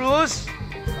Miss Cruz?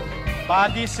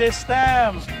 Body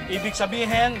system. Ibig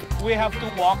sabihin, we have to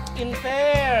walk in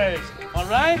pairs.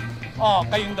 Alright? Oh,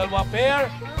 kayong dalawa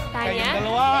pair. Kayong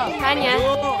dalawa. Tanya,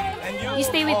 you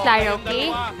stay with Clara,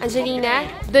 okay? Angelina,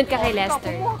 doon ka kay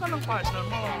Lester.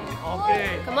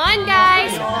 Okay. Come on,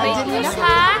 guys! By twos,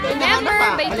 ha?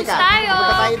 Remember, by twos tayo.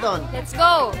 Let's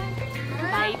go!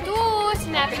 By twos!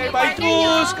 Sinapin yung By partner nyo.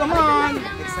 twos, come on.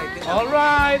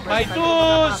 Alright, by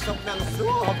twos.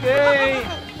 Okay.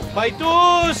 By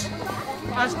twos.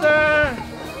 Master.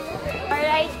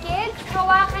 Alright, kids,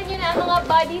 hawakan nyo na ang mga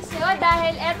bodies nyo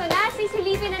dahil eto na,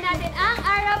 sisilipin na natin ang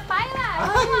Arapila.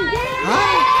 Come on!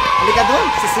 Ay, halika doon.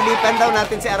 Sisilipan daw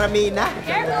natin si Aramina.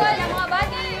 Careful, ang mga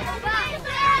bodies.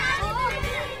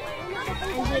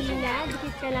 Angelina,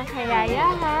 dikit ka lang kay Yaya,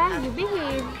 ha? You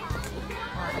behave.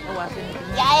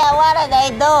 Yaya, what are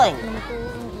they doing?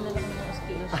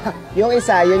 Yung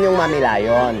isa, yun yung mami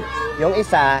lion. Yung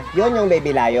isa, yun yung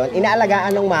baby lion.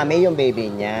 Inaalagaan ng mami yung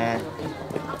baby niya.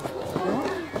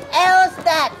 Who's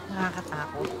that?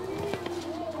 Nakakatakot.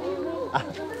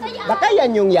 Baka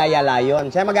yan yung Yaya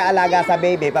Lion. Siya mag-aalaga sa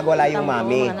baby pag wala yung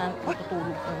mami.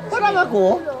 Parang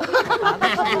ako.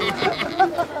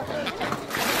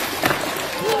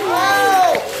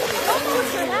 Wow!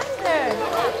 Master!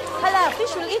 Hala,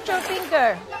 fish will eat your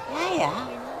finger. Yaya,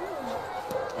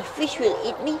 a fish will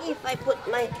eat me if I put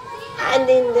my hand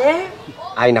in there?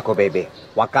 Ay nako, baby.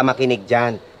 Huwag ka makinig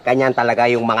dyan. Kanyan talaga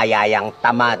yung mga yayang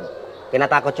tamad.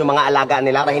 Tinatakot yung mga alaga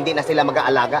nila para hindi na sila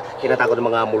mag-aalaga. Tinatakot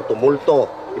yung mga multo-multo.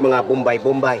 Yung mga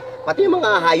bumbay-bumbay. Pati yung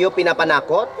mga hayop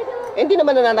pinapanakot. Eh, hindi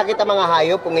naman nananakit ang mga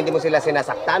hayop kung hindi mo sila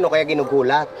sinasaktan o kaya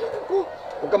ginugulat.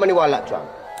 Huwag ka maniwala, Chang.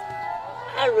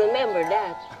 I'll remember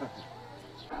that.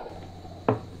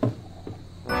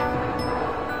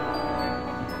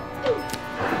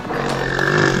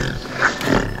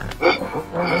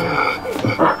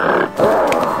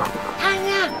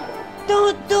 Hannah,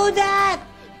 don't do that!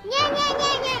 Nya, nya,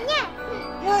 nya, nya, nya.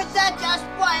 You're such a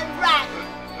spoiled brat!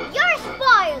 You're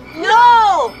spoiled.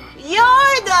 No!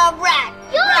 You're the brat!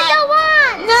 You're brat. the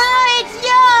one. No, it's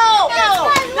you! That's no!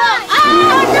 my No! one.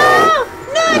 Oh, no!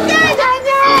 No,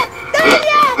 Tanya!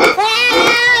 Tanya!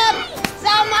 Help!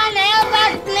 Someone help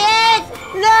us, please!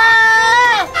 No!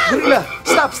 Gorilla,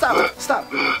 stop, stop, stop.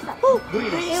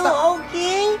 Gorilla, Are you stop.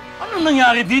 okay? Ano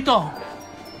nangyari dito?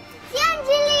 Si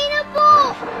Angelina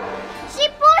po. She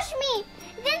pushed me.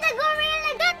 Then the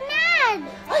gorilla got mad.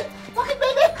 Ay, bakit,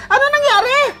 baby? Ano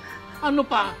nangyari? Ano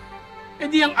pa? E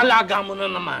di ang alaga mo na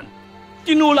naman.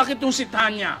 Tinulak itong si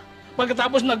Tanya.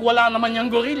 Pagkatapos nagwala naman yung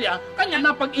gorilla,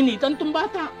 kanya napag-initan tong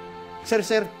bata. Sir,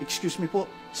 excuse me po.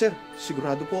 Sir,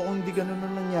 sigurado po akong hindi ganun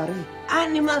ang nangyari.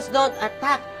 Animals don't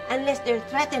attack unless they're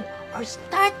threatened or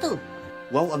startled.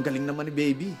 Wow, ang galing naman ni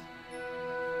Baby.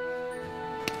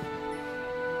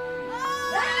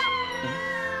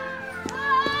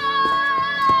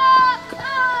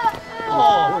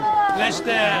 Oh,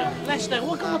 Lester,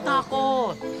 huwag kang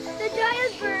matakot. The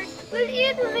giant bird will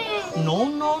eat me. No,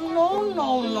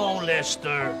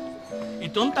 Lester.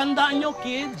 Itong tandaan nyo,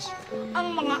 kids,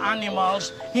 ang mga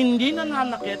animals hindi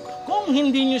nananakit kung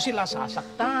hindi nyo sila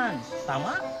sasaktan.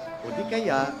 Tama? O di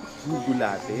kaya,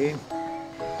 gugulatin.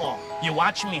 Oh, you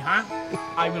watch me, ha?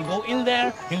 I will go in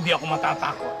there, hindi ako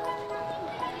matatakot.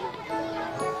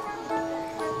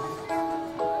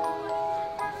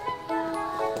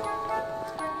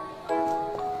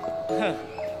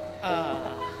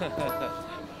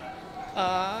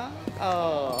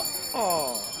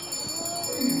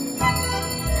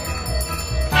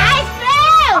 Ice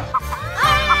cream!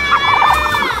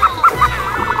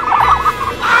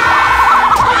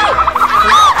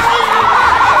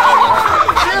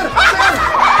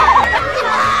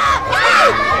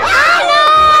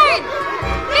 Leonard!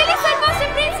 Bilisan mo si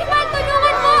Principal!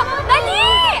 Tulungan mo! Dali!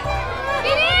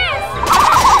 Bilis!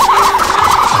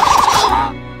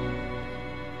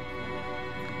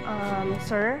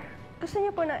 Sir? Gusto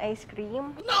niyo po ng ice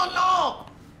cream? No!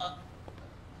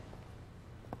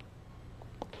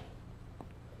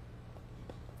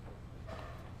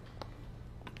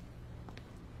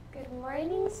 Good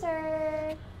morning,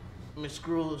 sir. Miss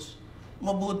Cruz,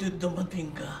 mabuti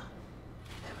dumating ka.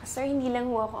 Sir, hindi lang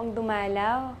ho ako ang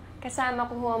dumalaw. Kasama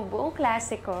ko ho ang buong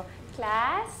klase ko.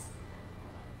 Class?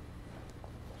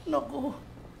 Naku,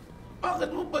 bakit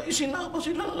mo ba isinama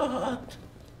silang lahat?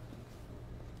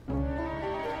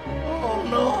 Oh,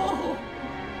 no!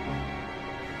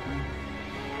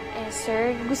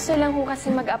 Sir, gusto lang ho kasi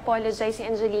mag-apologize si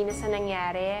Angelina sa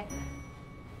nangyari.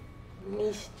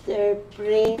 Mr.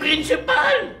 Prince.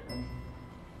 Principal!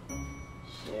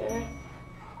 Sir,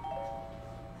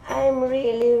 I'm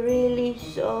really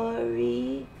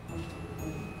sorry.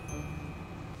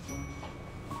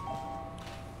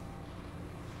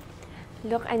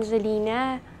 Look,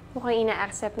 Angelina, mukhang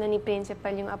ina-accept na ni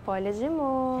Principal yung apology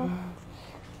mo.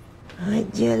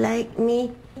 Would you like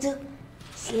me to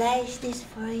slice this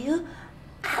for you?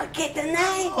 I'll get a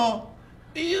knife. Oh,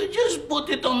 you just put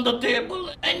it on the table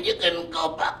and you can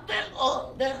go back there.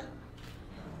 Oh, there.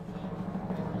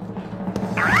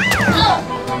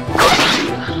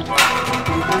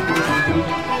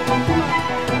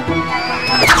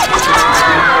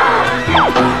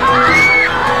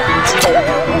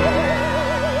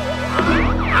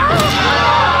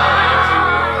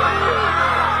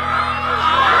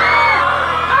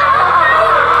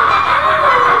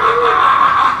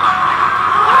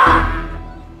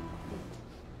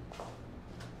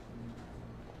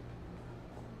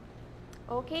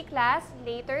 Okay, class.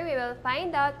 Later, we will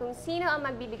find out kung sino ang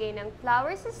magbibigay ng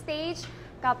flowers sa stage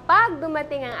kapag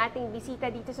dumating ang ating bisita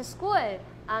dito sa school,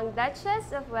 ang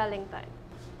Duchess of Wellington.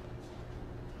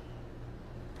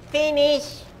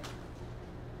 Finish.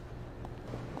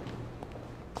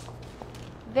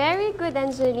 Very good,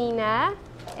 Angelina.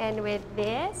 And with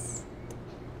this,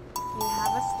 you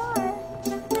have a star.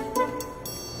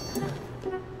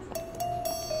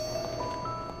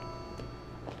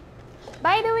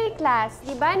 By the way, class,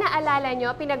 di ba naalala nyo,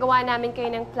 pinagawa namin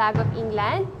kayo ng Flag of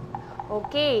England?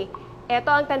 Okay, eto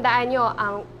ang tandaan nyo,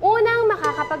 ang unang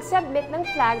makakapag-submit ng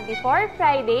flag before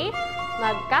Friday,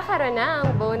 magkakaroon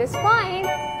ng bonus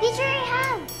points. Teacher, I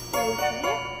have.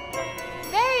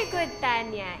 Very good,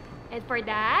 Tanya. And for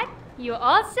that, You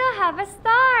also have a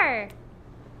star.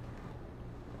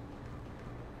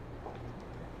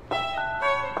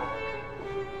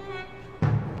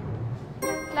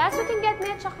 Class, you can get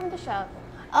me a chalk from the shelf.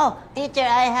 Oh, teacher,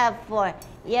 I have 4.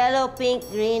 Yellow, pink,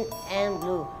 green, and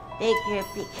blue. Take your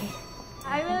pick.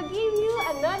 I will give you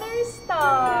another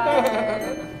star.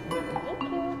 Thank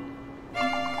you.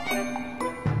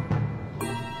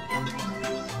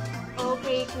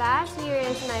 Okay, class, here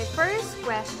is my first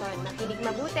question. Makinig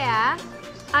mabuti, ha?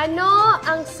 Ano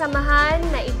ang samahan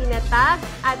na itinatag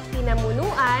at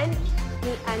pinamunuan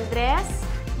ni Andres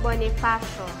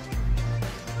Bonifacio?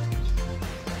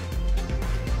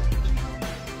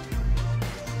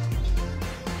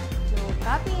 No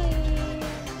copy.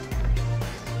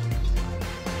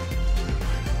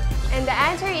 And the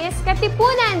answer is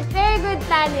Katipunan. Very good,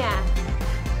 Tanya.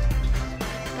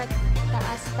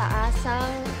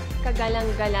 Kataas-taasang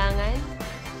kagalang-galangan.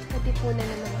 Katipunan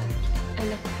ng mga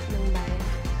anak ng bayan.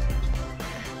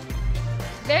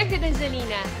 Very good,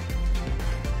 Angelina.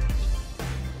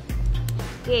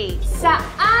 Okay.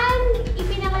 Saan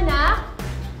ipinanganak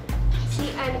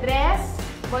si Andres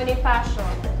Bonifacio?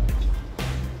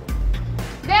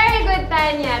 Very good,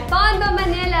 Tanya. Tondo,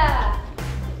 Manila.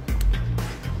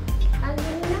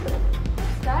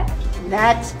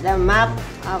 That's the map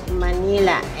of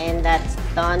Manila, and that's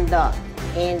Tondo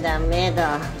in the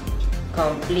middle.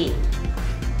 Complete.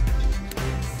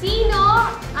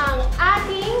 Sino ang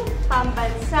ating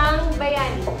pambansang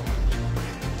bayani?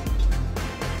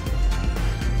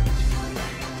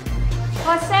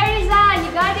 Jose Rizal,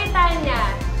 you got it,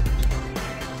 Tanya.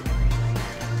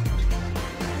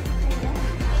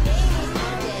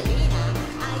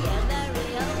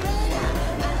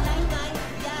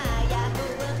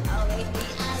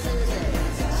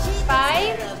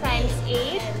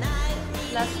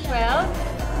 +12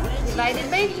 divided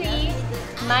by 3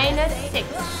 minus 6.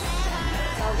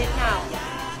 Solve it now.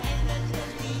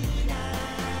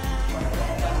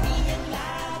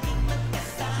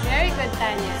 Very good,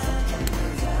 Tanya.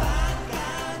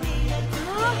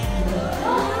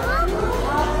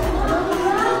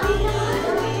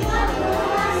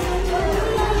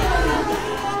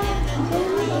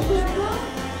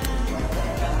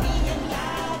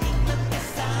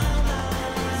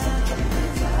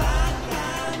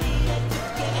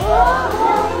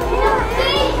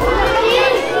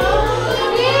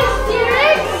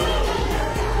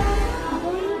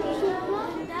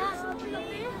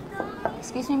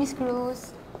 Excuse me, Miss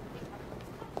Cruz.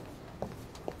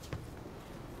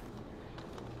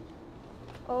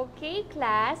 Okay,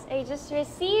 class. I just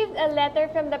received a letter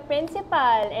from the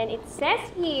principal and it says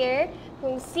here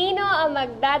kung sino ang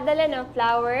magdadala ng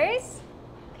flowers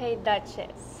kay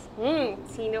Duchess.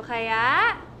 Sino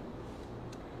kaya?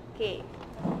 Okay.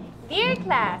 Dear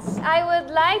class, I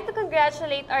would like to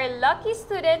congratulate our lucky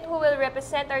student who will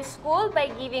represent our school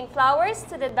by giving flowers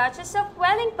to the Duchess of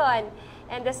Wellington.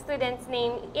 And the student's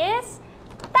name is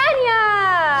Tanya!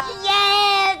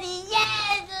 Yes!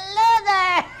 Yes!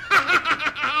 Loser!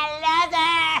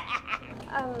 Loser!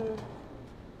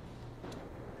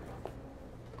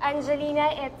 Angelina,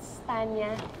 it's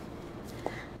Tanya.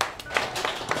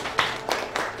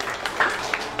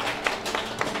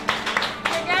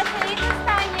 Congratulations,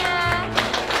 Tanya!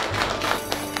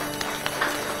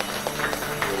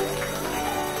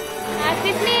 Class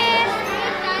dismissed!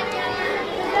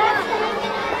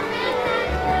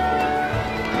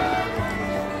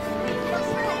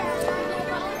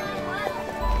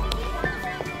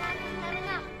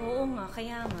 Oo nga,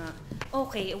 kaya nga.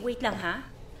 Okay, wait lang ha.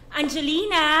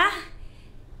 Angelina!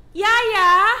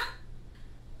 Yaya!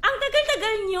 Ang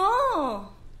tagal-tagal nyo!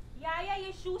 Yaya,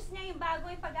 yung shoes niya, yung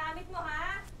bago yung paggamit mo,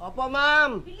 ha? Opo,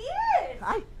 ma'am. Bilis!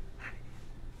 Ay!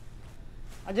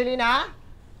 Angelina?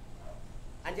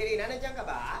 Angelina, nandiyan ka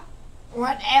ba?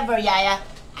 Whatever, Yaya.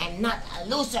 I'm not a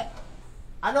loser.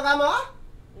 Ano ka mo?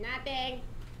 Nothing.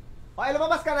 O,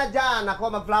 lumabas ka na dyan.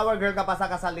 Ako, mag-flower girl ka pa sa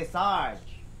kasal ni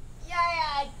Sarge.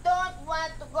 Yaya, I don't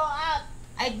want to go out.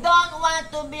 I don't want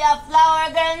to be a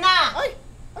flower girl na. Ay!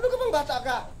 Ano ka bang bata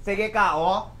ka? Sige ka,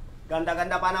 oh.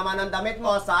 Ganda-ganda pa naman ang damit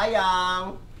mo,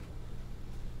 sayang.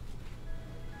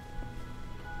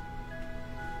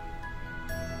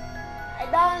 I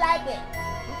don't like it.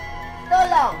 Too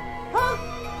long. Ha?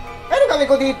 Ano kami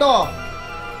ko dito?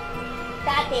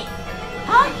 Cut it.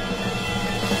 Ha?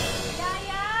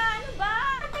 Yaya, ano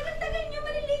ba? Ang tagal-tagal nyo,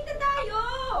 malilate na tayo!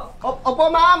 Opo,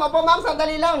 ma'am.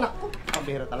 Sandali lang. Naku,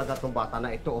 pabira talaga itong bata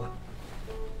na ito.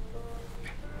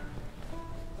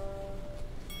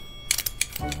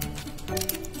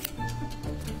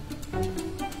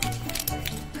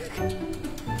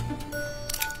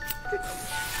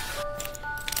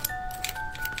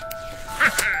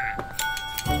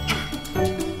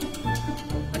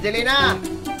 Angelina!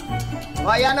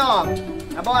 O, ayan o.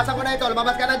 Nabawasan ko na ito.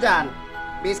 Lumabas ka na dyan.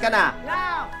 Bis ka na.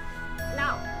 No.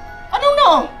 Anong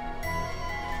no?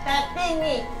 The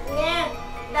thingy near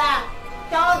the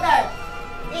shoulder.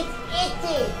 It's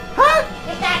itchy. Ha?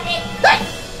 Is that it? That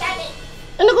it?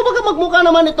 Ano ko baga magmukha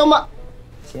naman ito,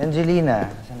 Si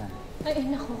Angelina, saan na? Ay,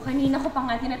 naku, kanina ko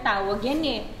pa nga tinatawag yan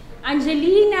eh.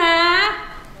 Angelina!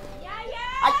 Yaya!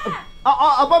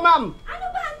 Opo, ma'am. Ano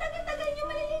ba? Ang tagal-tagal niyo,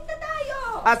 malilate na tayo!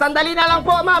 Sandali na lang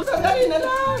po, ma'am. Sandali na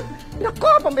lang. Naku,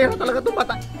 pambira talaga itong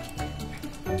bata.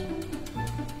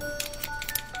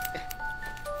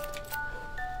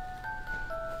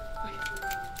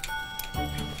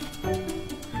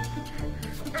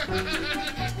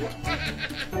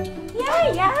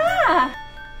 Yaya!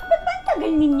 Ba't ba ang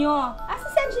tagal ninyo? Asa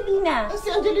si Angelina? Si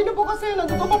Angelina po kasi,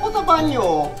 nandito pa po sa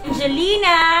banyo.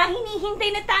 Angelina, hinihintay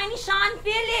na tayo ni Sean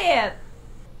Philip.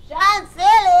 Sean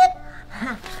Philip?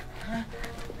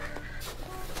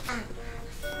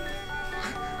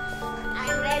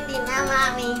 I'm ready na,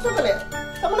 Mami. Sandali.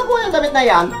 Saan mo nakuha yung damit na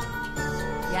yan?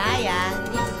 Yaya,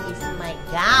 this is my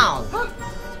gown.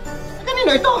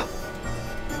 Kanino ito?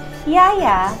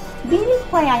 Yaya, binili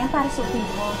ko kaya yung para suotin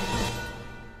ko.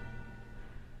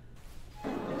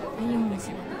 Ayun,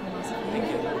 sinabi ko nga sa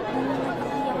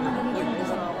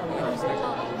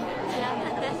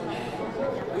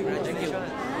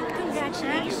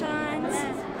Congratulations!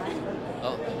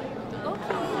 Oh.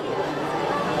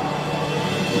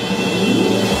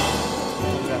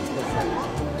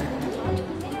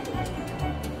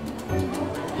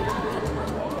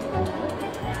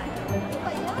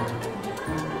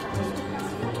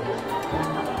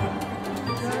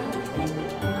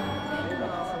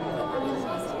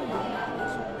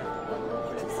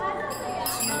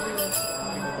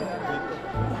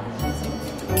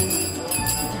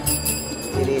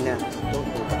 Angelina, don't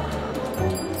do that.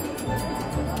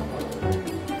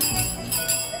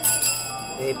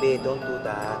 Baby, don't do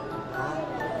that.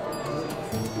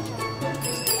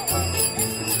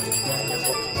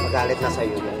 Magalit na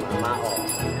sa'yo yung mama, oh.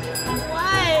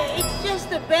 Why? It's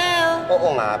just a bell.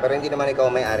 Oo nga, pero hindi naman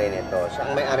ikaw may-ari nito. Siya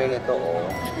ang may-ari nito, oh.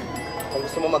 Kung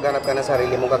gusto mo maghanap ka ng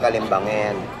sarili mong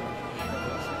kakalimbangin.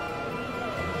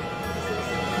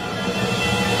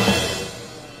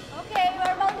 Okay,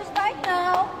 we're about to start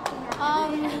now.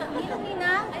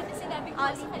 Nina,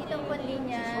 itong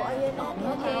panlinya.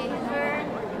 Okay, sir.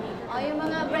 Yung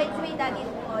mga bridesmaid,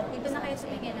 dito na kayo sa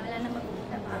bigyan. Wala na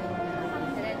mag-uusap.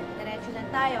 Diretso lang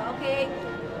tayo. Okay.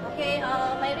 Okay,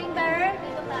 may ring bearer.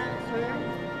 Dito ka, sir.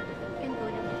 And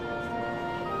good.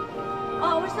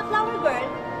 Oh, where's the flower girl?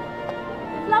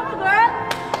 Flower girl?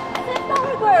 Ito yung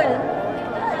flower girl.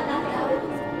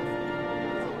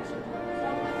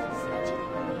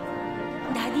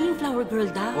 Daddy, yung flower girl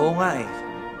daw. Oo nga eh.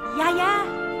 Yaya!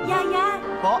 Yaya!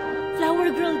 Po? Flower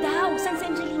girl daw. Saan si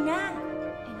Angelina?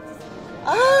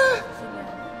 Ah!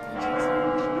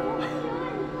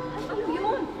 Ano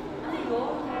yun?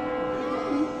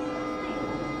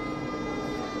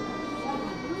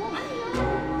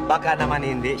 Baka naman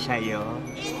hindi siya yun.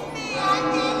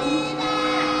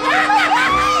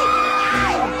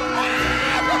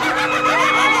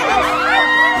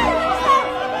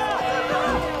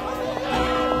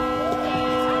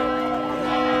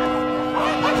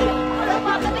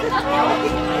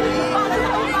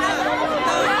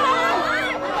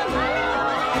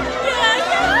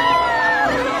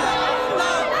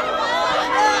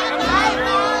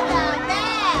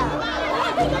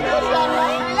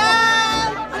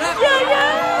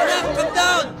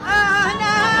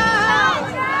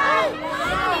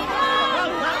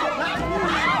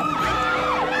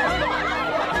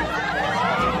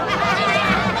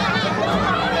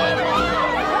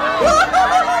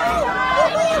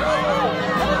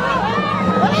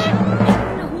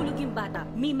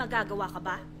 Magagawa ka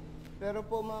ba? Pero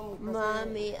po, ma'am, kasi...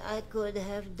 Mommy, I could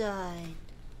have died.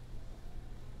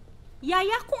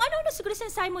 Yaya, kung ano siguro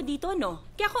sinasabi mo dito, no?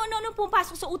 Kaya kung ano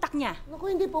pumapasok sa utak niya.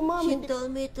 Naku, hindi po, ma'am. She told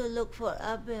me to look for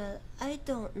Abel. I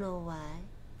don't know why.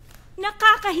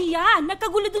 Nakakahiya!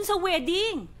 Nagkagulo dun sa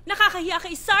wedding! Nakakahiya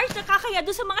kay Sarge, nakakahiya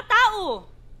dun sa mga tao!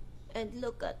 And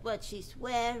look at what she's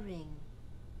wearing.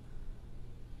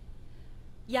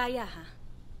 Yaya, ha?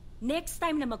 Next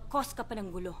time na mag-cause ka pa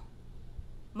ng gulo,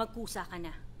 magkusa ka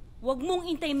na. Huwag mong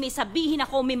intayin may sabihin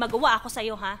ako, may magawa ako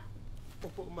sa'yo, ha?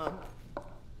 Opo, ma'am.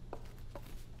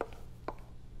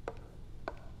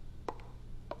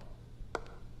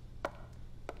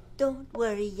 Don't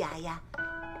worry, Yaya.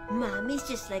 Mommy's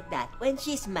just like that when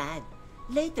she's mad.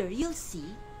 Later, you'll see.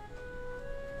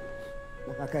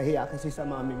 Nakakahiya kasi sa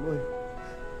mami mo eh.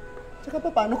 Tsaka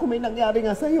paano kung may nangyari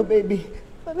nga sa'yo, baby?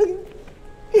 Parang...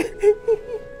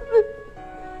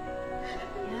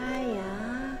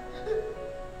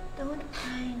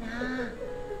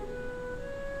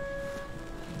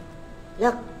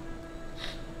 Look.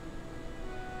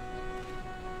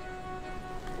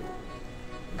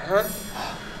 Huh?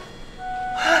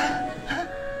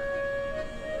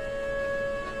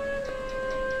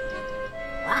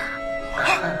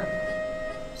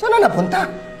 Saan na napunta?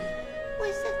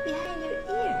 What's that behind your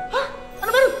ear? Ano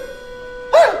ba yun?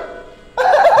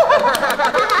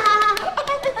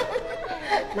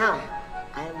 Now,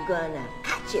 I'm gonna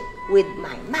catch it with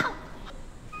my mouth.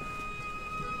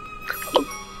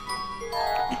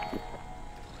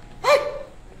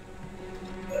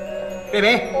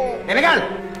 Bebe! Bebe girl!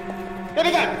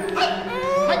 Bebe girl! Ay!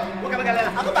 Ay! Huwag ka mag-alala.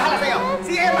 Ako bahala sa'yo.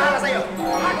 Si Em bahala sa'yo.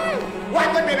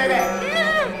 What with me, bebe?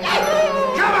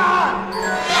 Come on!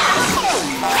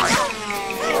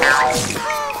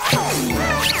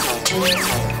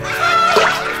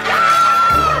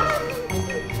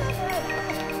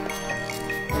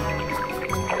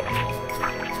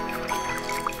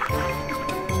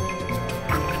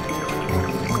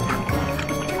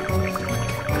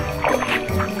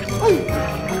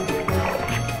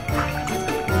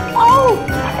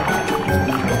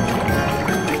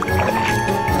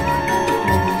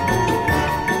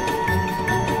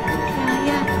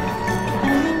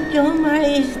 Jomar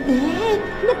is dead.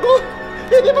 Naku!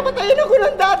 Hindi papatayin ako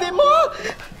ng daddy mo!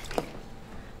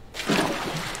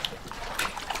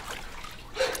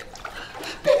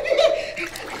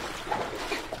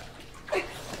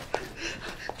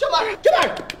 Jomar! Jomar!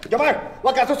 Jomar!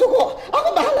 Huwag ka susuko!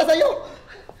 Ako bahala sa'yo!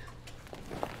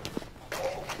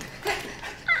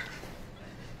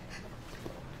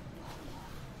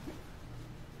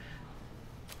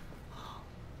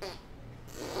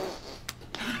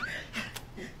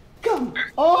 Come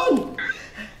on!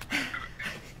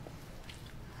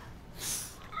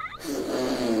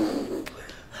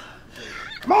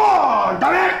 Come on,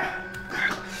 damn it!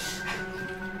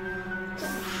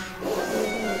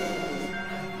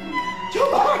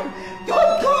 Jomar!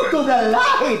 Don't go to the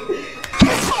light!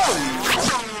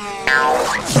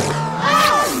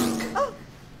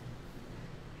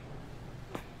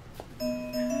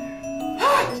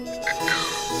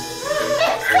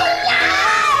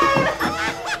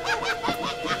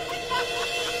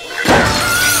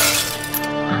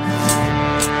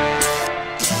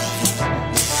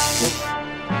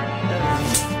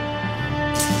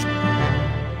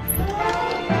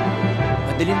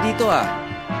 Madilim dito ah.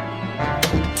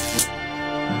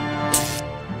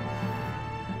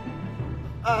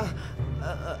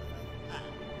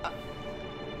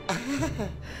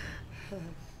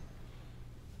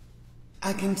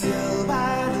 I can tell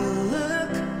by the look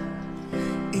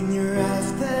in your eyes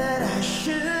that I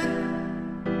should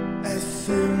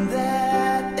assume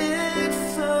that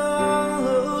it's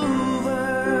all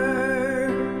over.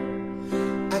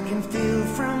 I can feel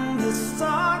from the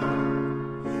start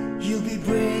you'll be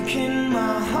breaking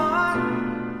my heart.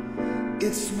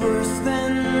 It's worse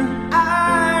than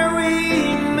I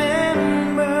remember.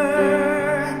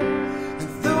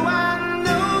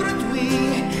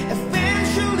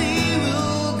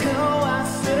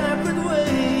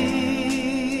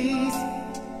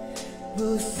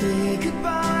 Say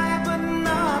goodbye, but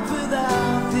not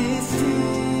without these tears.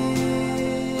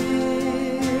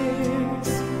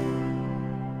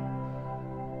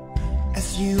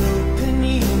 As you open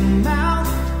your mouth,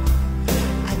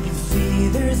 I can see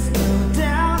there's no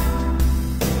doubt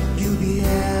you'll be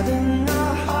having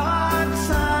a hard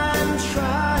time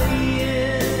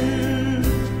trying.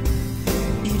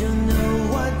 You don't know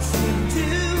what to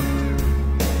do.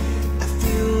 I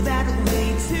feel that way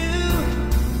too.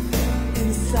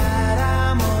 Inside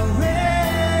I'm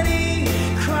already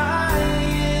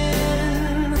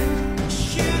crying.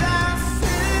 Should I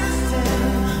sit or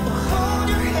stand or hold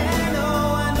your hand?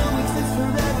 Oh, I know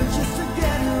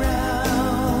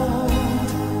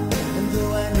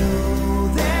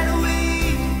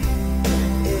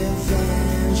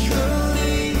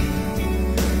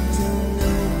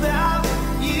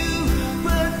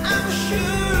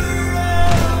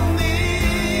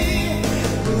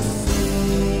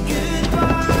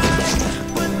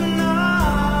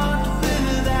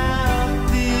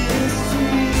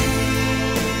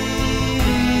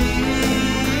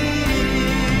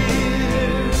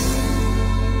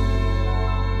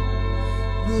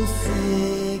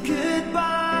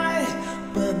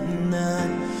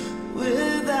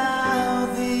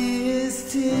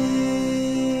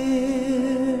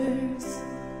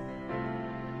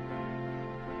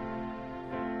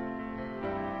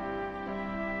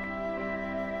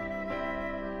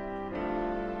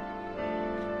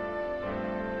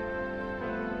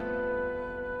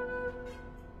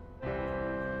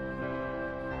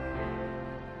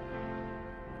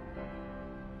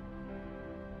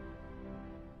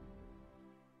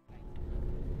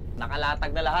Nakalatag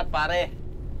na lahat, pare.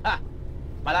 Ha!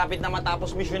 Malapit na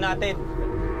matapos mission natin.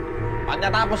 Pag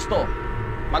natapos to,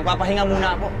 magpapahinga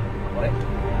muna ako. Pare,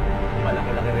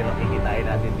 malaki-laki rin ang kikitain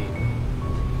natin dito.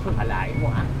 Alain mo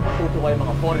ha, matuto kayo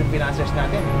mga foreign financiers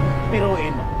natin.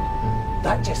 Piruin mo,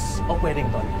 Duchess of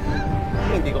Wellington.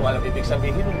 Hindi ko alam ibig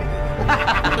sabihin nun eh.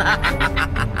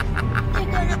 You're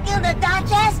gonna kill the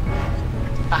Duchess?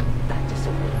 Duchess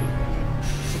of Wellington.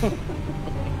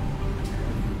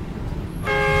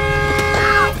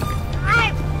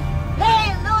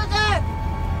 Hey, loser!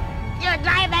 You're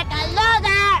driving like a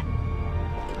loser!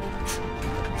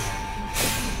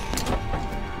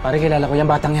 Pare, kilala ko yung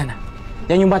batang yan.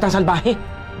 Yan yung batang salbahe.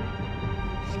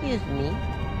 Excuse me?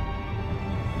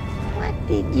 What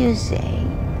did you say?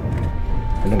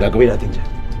 Anong gagawin natin dyan?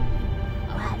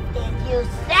 What did you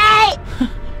say?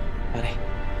 Pare,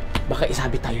 baka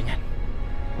isabit tayo niyan.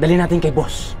 Dali natin kay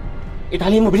boss.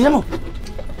 Itali mo, bilisan mo!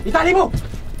 Itali mo!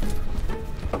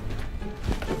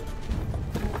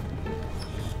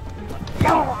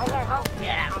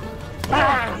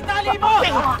 Itali mo!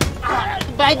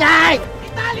 Bayday!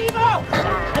 Itali mo!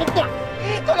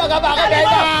 Ito lang ang mga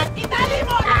bayday! Itali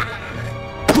mo!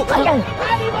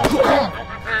 Itali mo!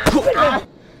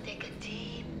 Take a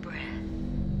deep breath.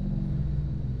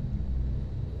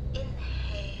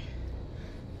 Inhale.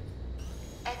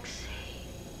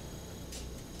 Exhale.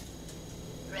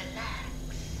 Relax.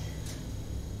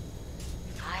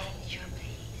 Find your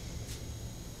peace.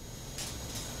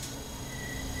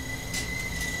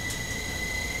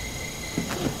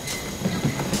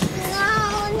 No,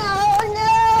 no, no!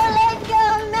 Let go!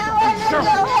 No, I want to go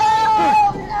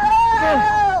home! No!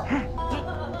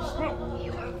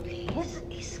 Your peace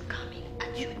is coming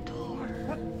at your door.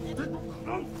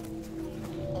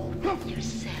 Open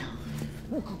yourself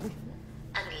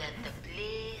and let the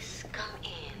bliss come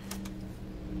in.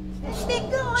 Let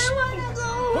go! I want to go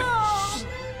home!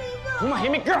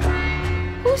 Tumahimik ka!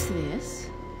 Who's this?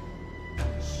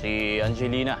 Si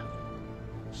Angelina.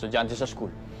 Estudyante sa school.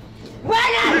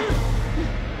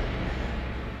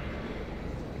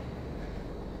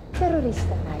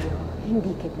 Terorista tayo,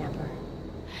 hindi kidnapper.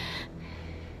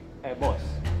 Eh, boss,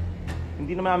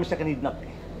 hindi naman namin siya kinidnap eh.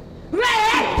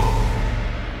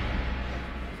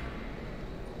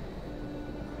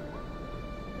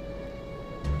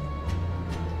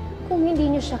 Kung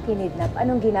hindi niyo siya kinidnap,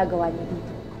 anong ginagawa niyo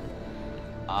dito?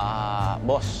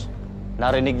 Boss.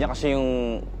 Narinig niya kasi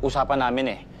yung usapan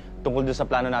namin eh. Tungkol doon sa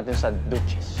plano natin sa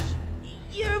Duchess.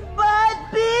 You're bad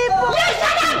people! You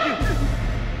shut up!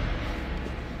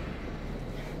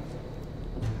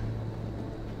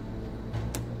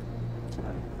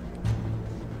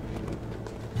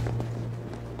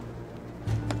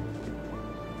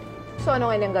 So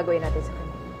ano ngayon ang gagawin natin sa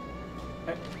kanya?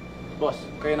 Eh, boss,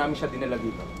 kaya namin siya dinala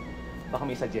dito. Baka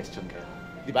may suggestion kayo.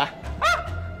 Di ba?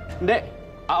 Hindi.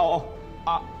 Oo.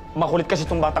 Makulit kasi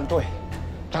itong batang to eh.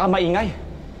 Tsaka maingay.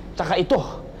 Tsaka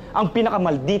ito, ang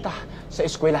pinakamaldita sa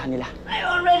eskwelahan nila. I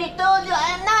already told you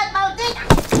I'm not maldita!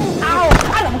 Ow!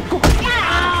 Alam ko!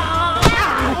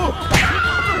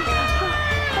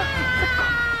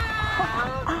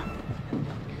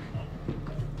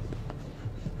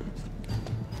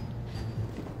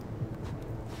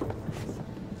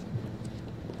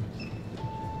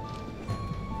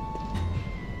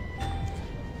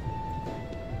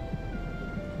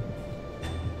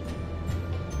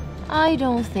 I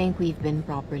don't think we've been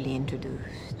properly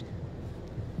introduced.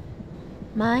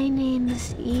 My name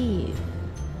is Eve.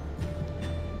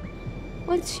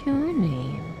 What's your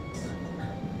name?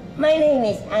 My name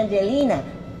is Angelina.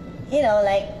 You know,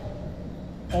 like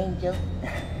Angel.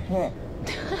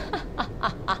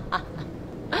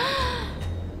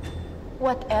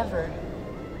 Whatever.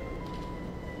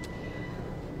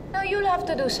 Now you'll have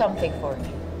to do something for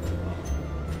me.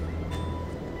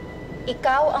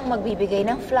 Ikaw ang magbibigay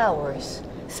ng flowers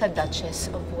sa Duchess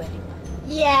of Wellington.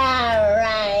 Yeah,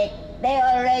 right. They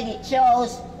already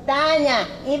chose Tanya,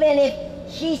 even if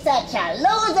she's such a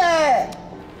loser.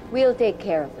 We'll take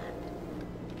care of that.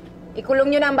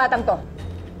 Ikulong niyo na ang batang to.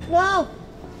 No!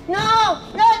 No!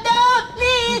 No, don't!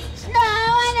 Please! No, I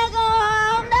wanna go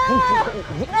home! No!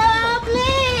 No,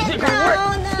 please! No,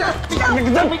 no!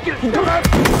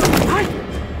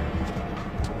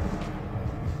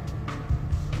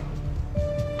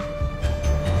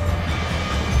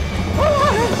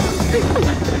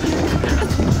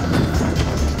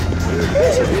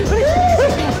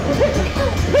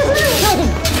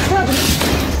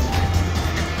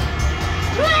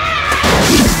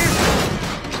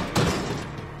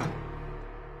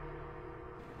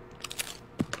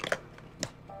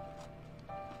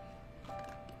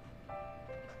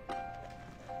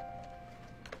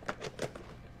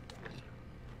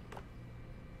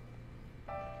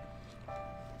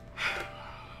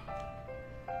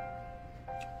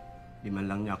 man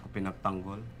lang niya ako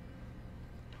pinagtanggol.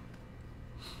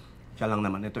 Siya lang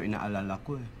naman ito inaalala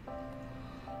ko eh.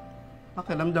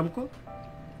 Pakiramdam ko.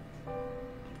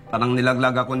 Parang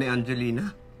nilaglag ako ni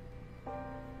Angelina.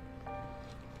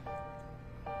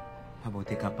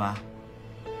 Mabuti ka pa.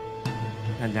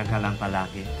 Nandiyan ka lang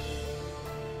palagi.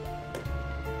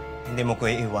 Hindi mo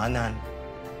ko iiwanan.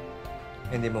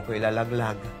 Hindi mo ko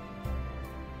ilalaglag.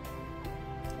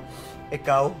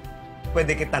 Ikaw,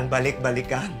 pwede kitang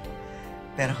balik-balikan.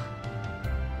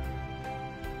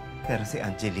 Pero si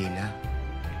Angelina,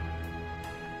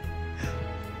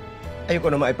 ayoko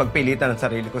na maipagpilitan ang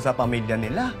sarili ko sa pamilya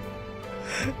nila.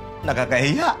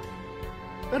 Nakakahiya.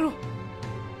 Pero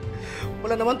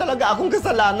wala naman talaga akong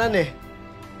kasalanan eh.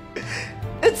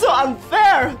 It's so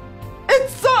unfair!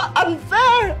 It's so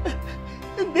unfair!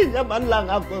 Hindi niya man lang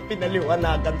ako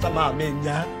pinaliwanagan sa mami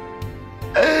niya.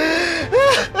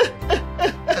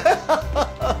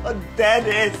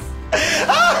 Dennis!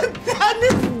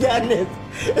 Dennis!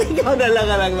 Ikaw na lang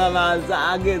ang nagmamahal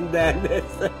sa akin, Dennis.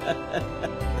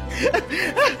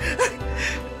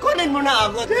 Kunin mo na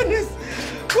ako, Dennis!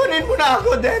 Kunin mo na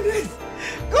ako, Dennis!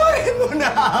 Kunin mo na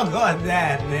ako,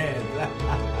 Dennis!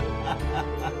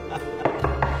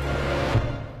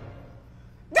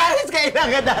 Dennis,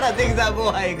 kailangan darating sa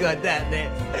buhay ko,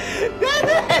 Dennis!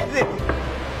 Dennis!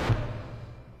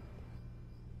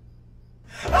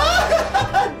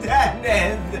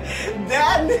 Dennis!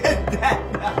 Dennis!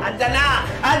 Andyan na!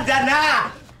 Andyan na!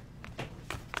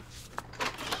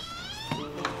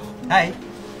 Hi.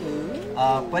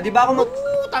 Pwede ba ako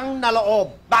Utang na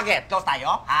loob. Bakit? Close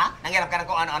tayo? Ha? Nangyarap ka ng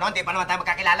kung ano-ano? Hindi pa naman tayo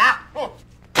magkakilala?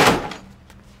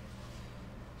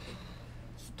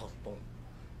 Stop.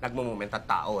 Nagmumument ang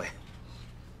tao eh.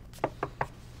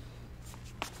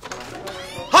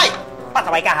 Hoy!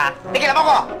 Pasaway ka ha? Tigilan mo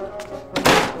ko!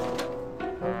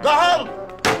 Go home!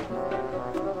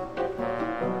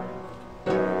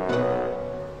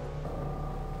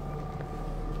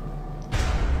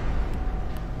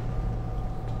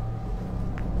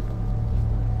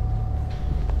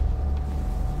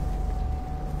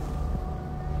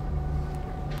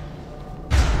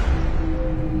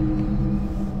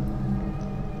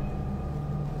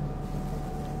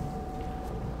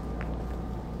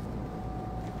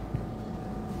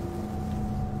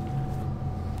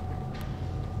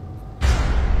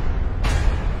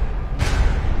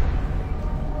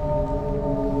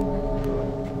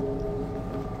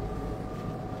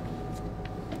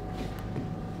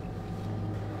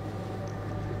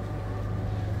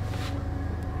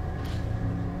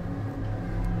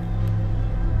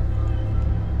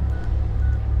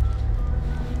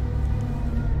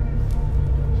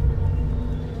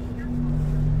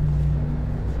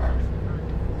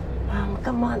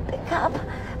 Come on,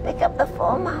 pick up the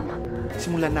phone, Mom.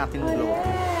 Simulan natin ang loob.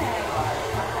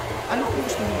 Ano kung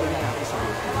gusto mo gawin natin sa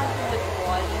loob?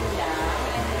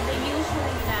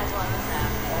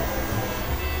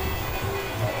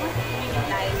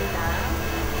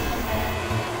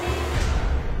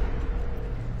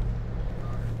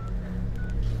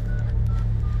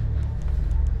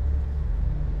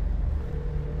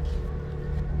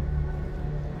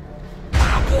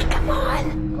 Daddy, come on!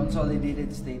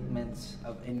 Consolidated statements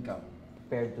of income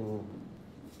compared to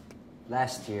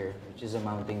last year, which is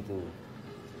amounting to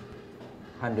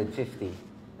 150.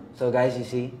 So guys, you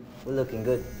see, we're looking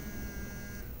good.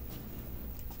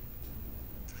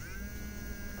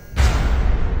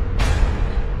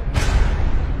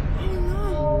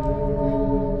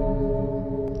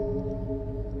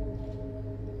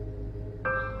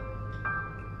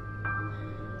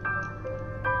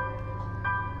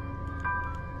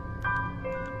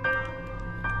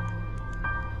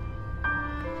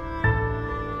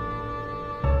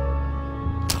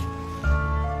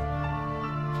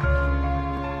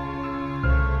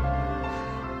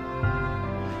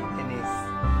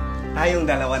 Tayong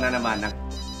dalawa na naman ang...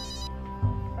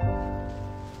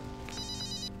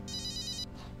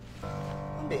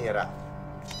 Ang bihira.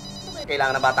 Ano ba yung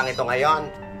kailangan na batang ito ngayon?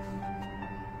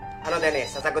 Ano,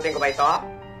 Dennis? Sasagutin ko ba ito? Ha?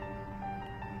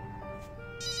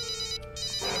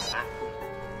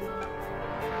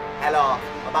 Hello?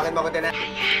 Bakit mo ko din? I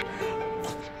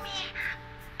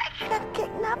got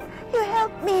kidnapped. You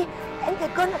help me. And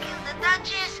they're gonna kill the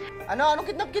Duchess. Ano? Anong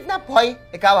kidnap? Hoy,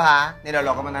 ikaw ha?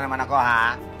 Niloloko mo na naman ako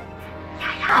ha?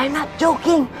 I'm not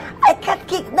joking. I got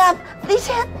kidnapped. Please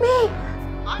help me.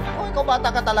 Ano ko, ikaw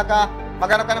bata ka talaga.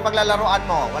 Maghanap ka ng paglalaroan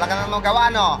mo. Wala ka na magawa,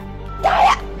 no?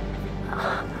 Yaya!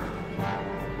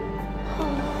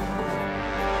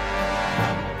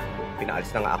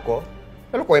 Pinaalis na nga ako.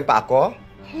 Nalukuhin pa ako?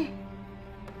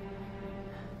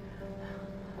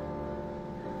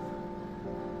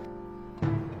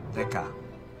 Teka.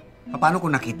 Paano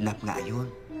kung nakidnap nga yun?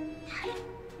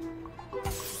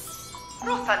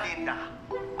 Rosalinda,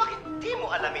 bakit di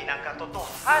mo alamin ang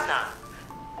katotohanan?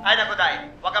 Ay, naku, Day.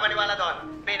 Huwag ka maniwala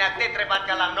doon. Pinagtitripan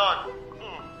ka lang noon.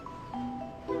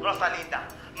 Rosalinda,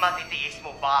 matitiis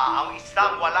mo ba ang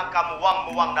isang walang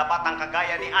kamuwang-muwang na batang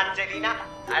kagaya ni Angelina?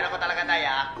 Ay, naku talaga, Day,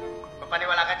 ha?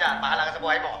 Magpaniwala ka dyan. Bahala ka sa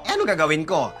buhay mo. Eh, ano gagawin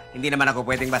ko? Hindi naman ako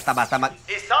pwedeng basta-basta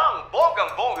Isang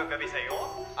bonggang-bonggang gabi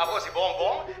sa'yo. Ako si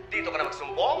Bongbong. Dito ka na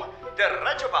magsumbong.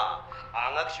 Diretso pa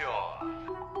ang aksyon.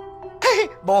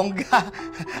 Bongga!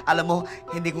 Alam mo,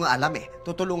 hindi ko nga alam eh.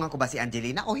 Tutulungan ko ba si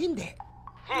Angelina o hindi?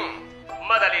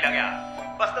 Madali lang yan.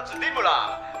 Basta't sundin mo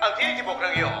lang ang tinitibok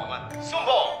ng iyong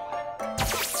sumbong.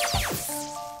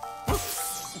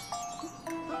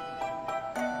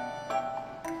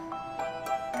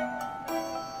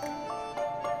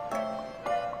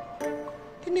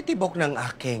 Tinitibok ng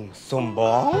aking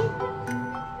sumbong?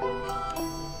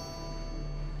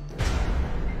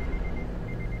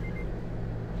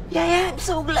 Yaya, I'm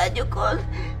so glad you called.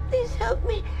 Please help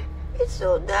me. It's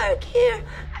so dark here.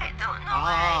 I don't know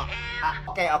where I am.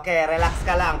 Okay. Relax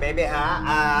ka lang, baby,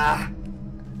 ha?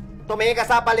 Tumingin ka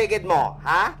sa paligid mo,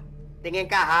 ha? Tingin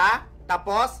ka, ha?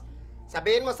 Tapos,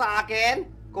 sabihin mo sa akin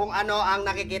kung ano ang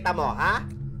nakikita mo, ha?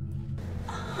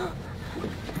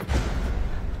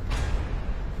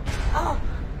 Oh,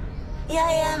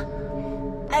 Yaya,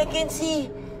 I can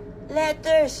see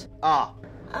letters. Oh.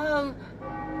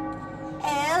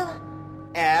 L.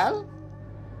 L.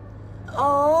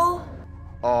 O.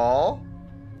 O.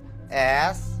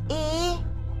 S. E.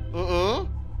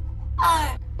 R.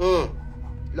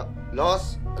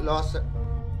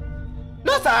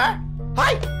 Loser?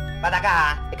 Hoy! Bata ka, ha?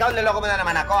 Ikaw niloko mo na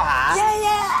naman ako, ha?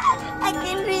 Yaya, I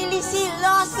can really see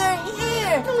loser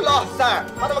here. Anong loser?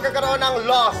 Paano magkakaroon ng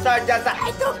loser dyan sa...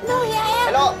 I don't know, Yaya.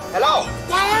 Hello?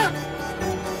 Yaya.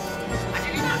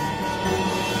 Angelina.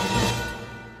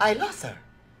 I lost her.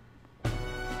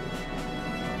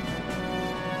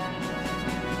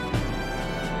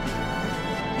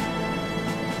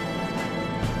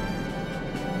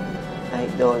 I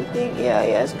don't think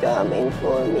Yaya's coming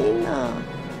for me now.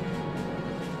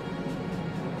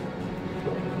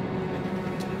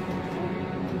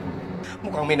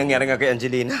 Mukhang may nangyari nga kay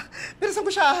Angelina. Pero saan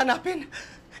ko siya hahanapin?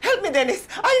 Help me, Dennis!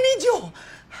 I need you!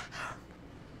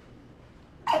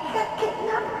 I got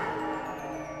kidnapped.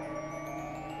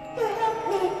 You help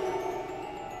me.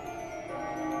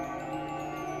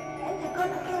 And they're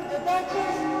gonna kill the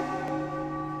Duchess.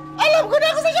 Alam ko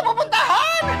na kung saan siya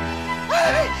pupuntahan!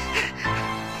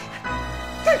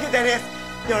 Thank you, Dennis!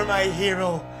 You're my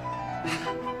hero.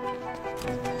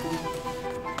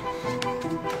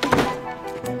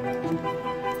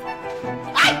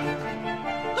 Ay!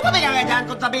 Tumabi ka nga dyan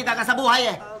kung sabita ka sa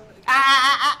buhay eh.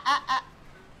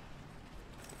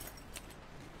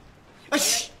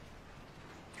 Ash!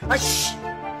 Ash!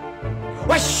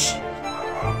 Wash!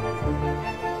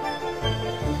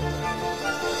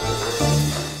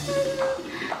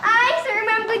 Ay, sir,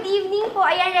 ma'am, good evening po.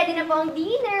 Ayan, ready na po ang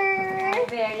dinner.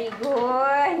 Very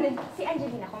good. Si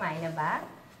Angelina kumain na ba?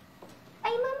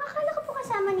 Ay, ma'am, akala ko po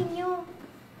kasama ninyo.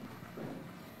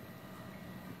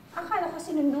 Akala ko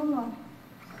sinundo mo.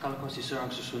 Akala ko si Sir ang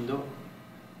susundo.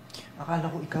 Akala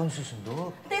ko ikaw ang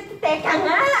susundo. Teka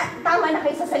nga! Tama na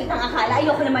kayo sa salitang akala.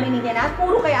 Ayoko na marinig yan, ha?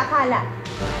 Puro kayo akala.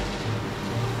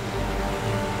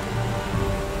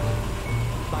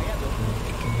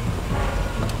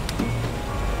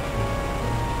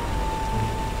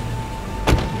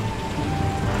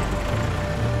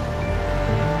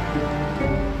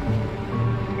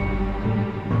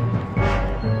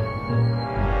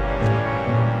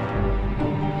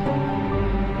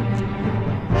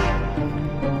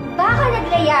 Baka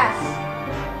naglayas.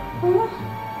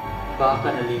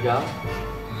 Baka naligaw?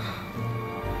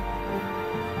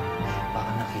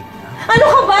 Baka nakidnap. Ano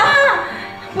ka ba?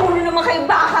 Puro naman kayo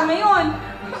baka ngayon.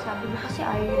 Sabi mo kasi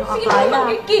ayaw yung Sino akala.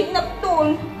 magkikidnap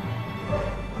doon?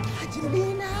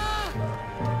 Angelina!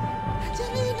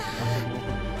 Angelina!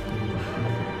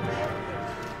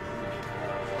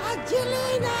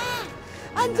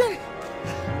 Angelina!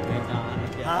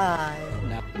 Hi!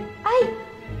 Ay!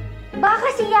 Baka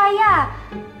si Yaya.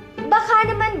 Baka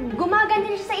naman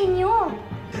gumaganda siya sa inyo.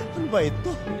 Ano ba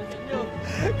ito?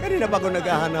 Kanina pa ako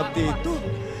naghahanap dito.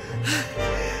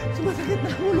 Sumasakit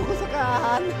na ang ulo ko sa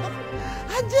kahanap.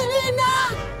 Angelina!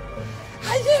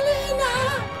 Angelina!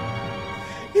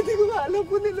 Hindi ko nga alam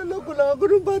kung niloloko lang ako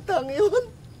ng batang yun.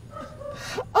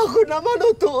 Ako naman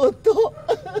uto-uto.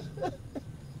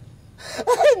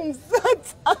 I'm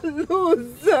such a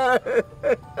loser.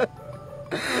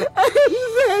 I'm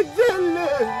such a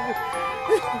loser.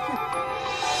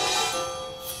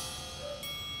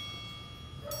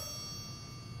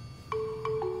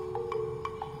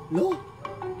 No?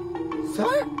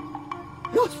 Sir?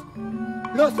 No,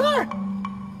 no, sir!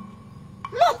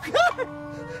 Look, sir!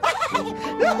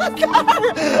 Look, sir!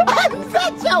 I'm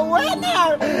such a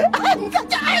winner! I'm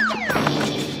such a...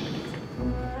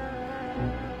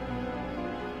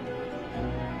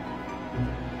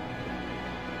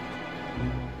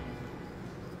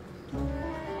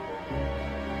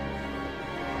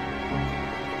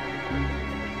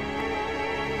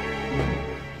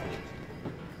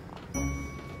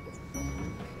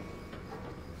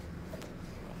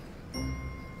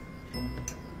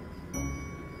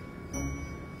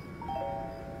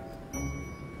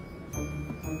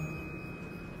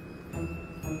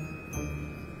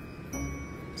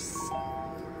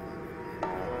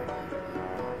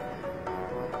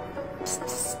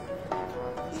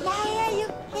 Yaya, you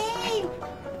came!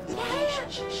 Yaya!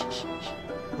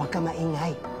 Huwag ka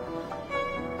maingay.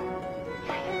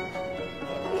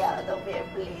 Get me out of here,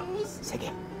 please. Sige.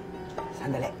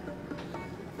 Sandali.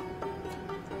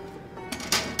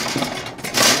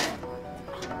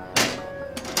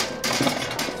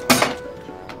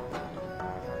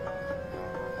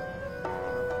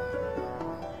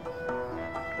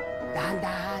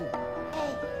 Dahan-dahan.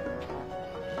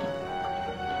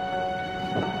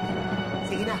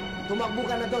 Sige na, tumakbo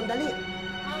ka na doon. Dali.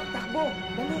 Takbo.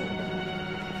 Dali.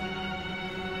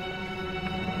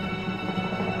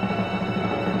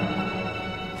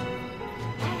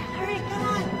 Hurry, come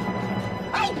on!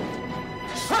 Ay!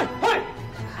 Hoy! Hoy!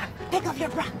 Take off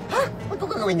your bra! Ha? Ano ko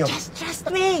gagawin nyo? Just trust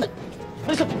me!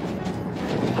 Bilisan!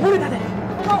 Habulin natin!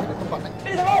 Go!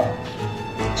 Bilisan mo!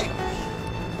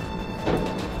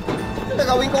 Ano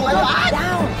gagawin ko ngayon?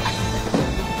 Down!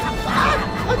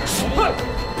 Hoy!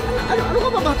 Ano ka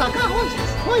ba, bata ka? Hoy!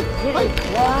 Hoy! Hoy!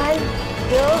 1,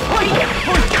 2... Hoy!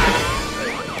 Hoy!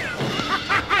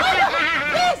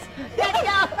 Please! Let's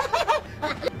go!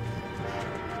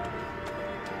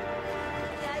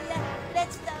 Yaya,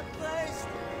 let's stop first.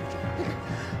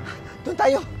 Doon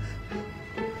tayo!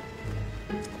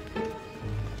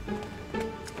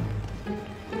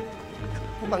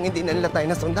 Upang hindi na nila tayo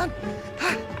nasundan.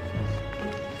 Ha?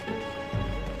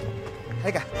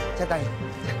 Halika, siya tayo.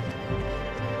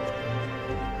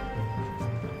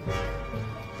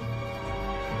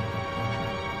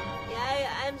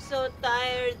 Yaya, I'm so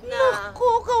tired na. Naku,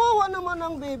 kawawa naman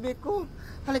ang bebe ko.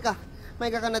 Halika,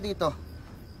 may ka na dito.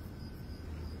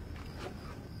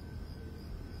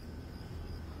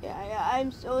 Yaya,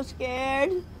 I'm so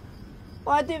scared.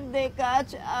 What if they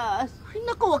catch us? Ay,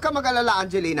 naku, huwag ka mag-alala,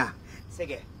 Angelina.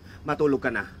 Sige, matulog ka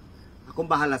na. Akong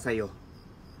bahala sa'yo.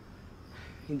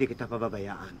 Hindi kita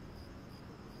pababayaan.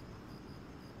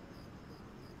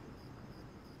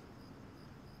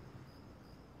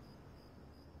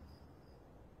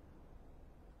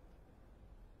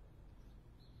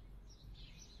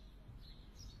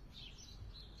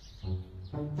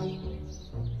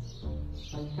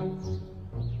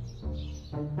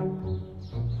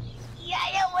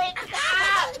 Yaya, wake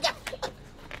up!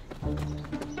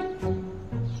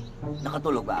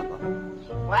 Nakatulog ba ako?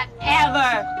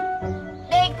 Whatever!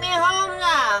 Take me home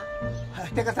na!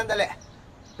 Ay, teka, sandali.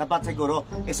 Dapat siguro,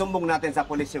 isumbong natin sa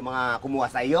pulis yung mga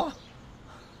kumuha sa iyo.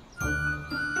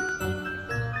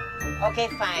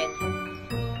 Okay, fine.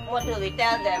 What will we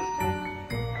tell them?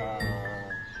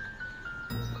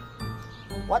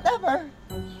 Whatever.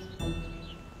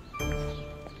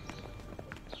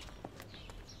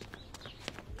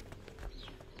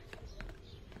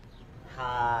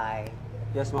 Hi.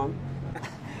 Yes, ma'am?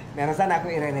 Meron sana ako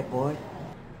i-report.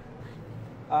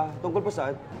 Tungkol po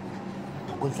saan?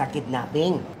 Tungkol sa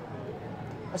kidnapping.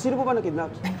 Sino po ba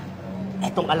na-kidnap?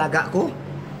 Etong alaga ko.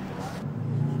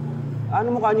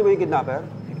 Ano mukha niyo ba yung kidnapper?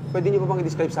 Pwede niyo pa bang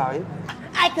i-describe sa akin?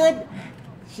 I could.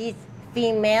 She's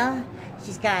female.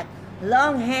 She's got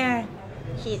long hair.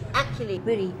 She's actually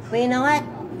pretty. But you know what?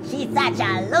 She's such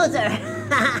a loser.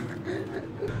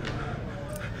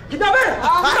 Kidnapper!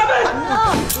 Kidnapper! No!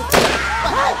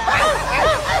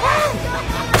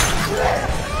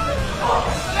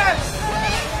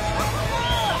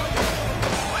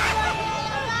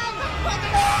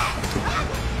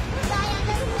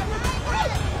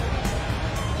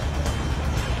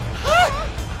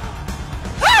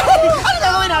 Ano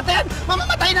gagawin natin?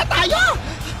 Mamamatay na tayo!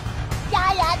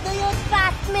 Yaya, do you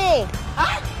trust me?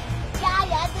 Ha?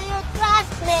 Yaya, do you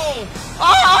trust me?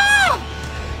 Oo!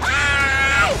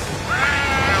 Ay! Ay!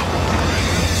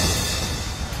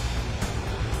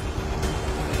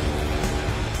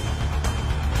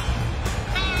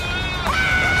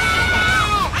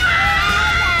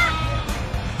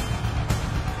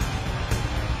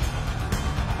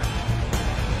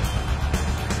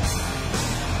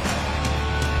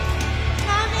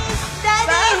 Mommy!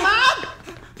 Daddy!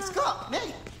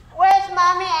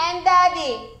 mommy and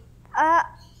daddy?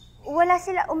 Wala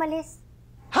sila umalis.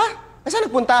 Ha? Saan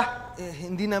nagpunta?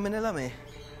 Hindi namin alam eh.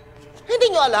 Hindi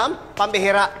nyo alam?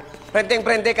 Pambihira.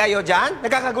 Prenteng-prente kayo dyan?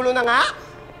 Nagkakagulo na nga?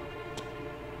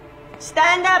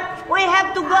 Stand up! We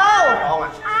have to go! Oo nga.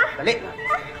 Dali.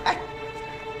 Ay.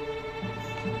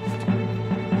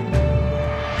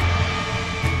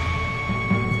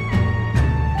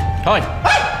 Hoy!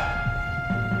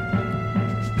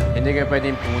 Hindi kayo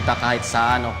pwedeng pumunta kahit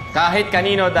saan o kahit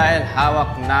kanino dahil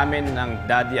hawak namin ng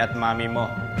daddy at mommy mo.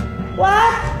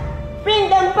 What? Bring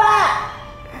them back!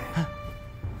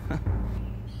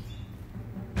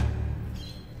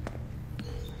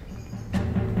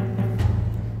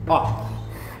 Oh.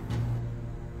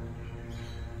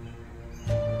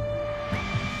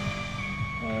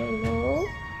 Hello?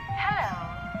 Hello,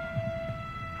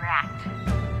 Brat.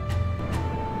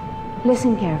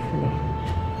 Listen carefully.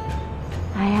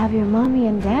 I have your mommy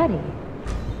and daddy.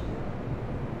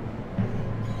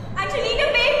 Angelina,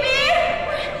 baby!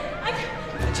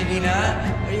 Angelina,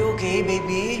 are you okay,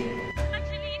 baby?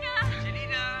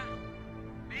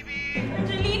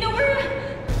 Angelina, we're...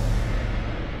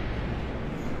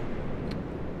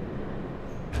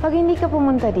 Pag hindi ka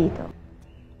pumunta dito,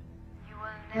 you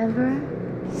will never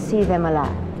see them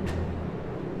alive.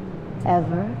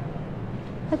 Ever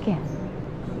again.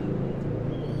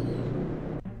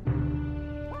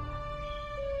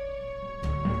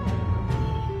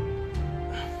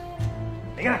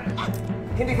 Teka na!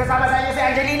 Hindi kasama sa inyo si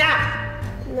Angelina!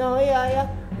 No, Yaya.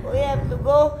 We have to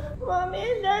go. Mommy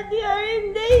and Daddy are in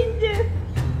danger.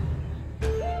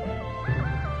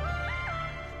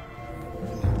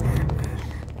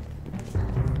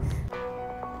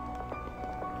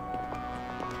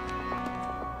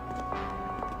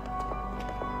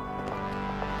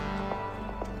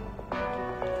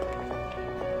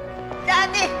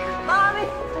 Daddy! Mommy!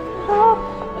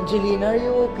 Angelina, are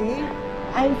you okay?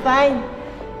 I'm fine.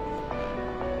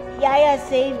 Yaya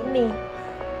saved me.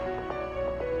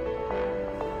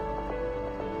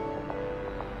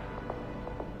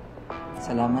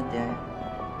 Salamat, Yaya.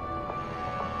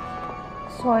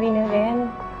 Sorry na rin.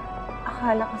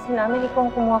 Akala kasi namin ikaw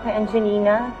ang kumuha kay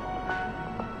Angelina.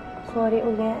 Sorry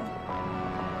ulit.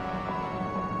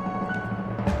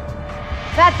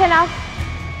 That's enough.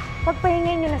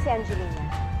 Pagpahingay niyo na si Angelina.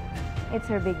 It's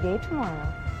her big day tomorrow.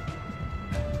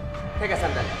 Teka,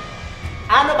 sandali.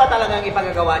 Ano ba talagang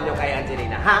ipagagawa nyo kay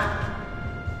Angelina, ha?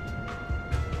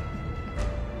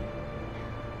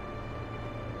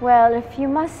 Well, if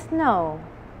you must know,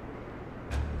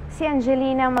 si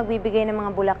Angelina ang magbibigay ng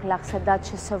mga bulaklak sa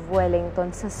Duchess of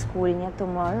Wellington sa school niya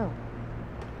tomorrow.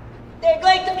 They're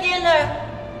going to kill her.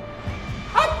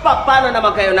 At paano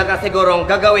naman kayo nakasigurong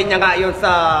gagawin niya nga yun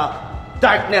sa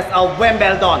darkness of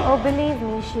Wimbledon? Oh, believe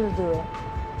me, she'll do it.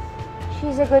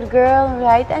 She's a good girl,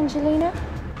 right, Angelina?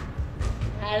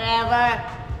 Whatever.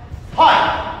 Hoy!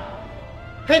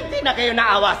 Hindi na kayo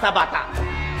naawa sa bata.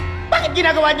 Bakit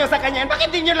ginagawa niyo sa kanya yan?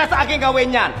 Bakit hindi niyo lang sa akin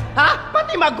gawin yan? Ha?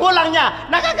 Pati magulang niya,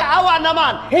 nakakaawa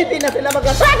naman. Hindi na sila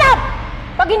Shut up!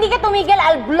 Pag hindi ka tumigil,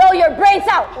 I'll blow your brains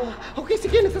out! Okay,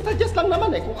 sige. Nagsasuggest lang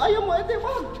naman eh. Kung ayaw mo, edi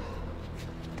wag.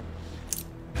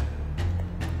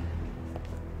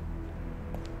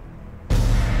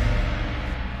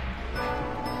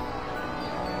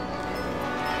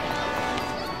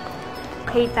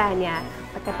 Okay, Tanya.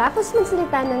 Pagkatapos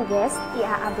magsalita ng guest,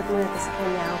 iaabot mo na ito sa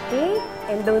kanya, okay?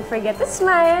 And don't forget to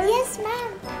smile. Yes, ma'am.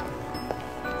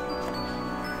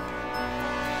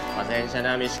 Pasensya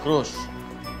na, Miss Cruz.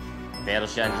 Pero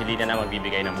si Angelina na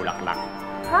magbibigay ng bulaklak.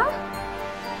 Ha?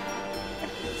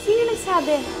 Sino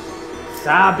nagsabi?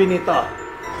 Sabi nito.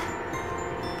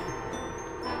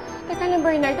 Teka lang,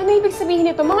 Bernard. Ano ibig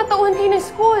sabihin nito? Mga tauhan kayo ng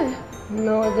school.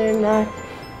 No, they're not.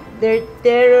 They're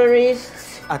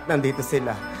terrorists. At nandito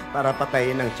sila para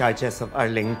patayin ang charges of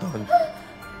Arlington.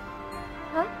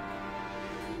 Ha?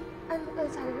 Ano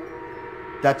sabi mo?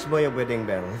 Dutch boy of wedding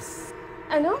bells.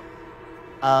 Ano?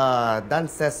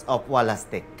 Dances of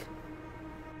Walastik.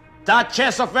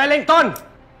 Duchess of Wellington!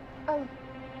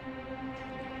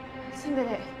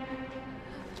 Sandali.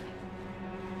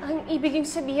 Ang ibig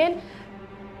sabihin,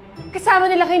 kasama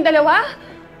nila kayong dalawa?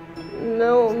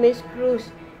 No, Miss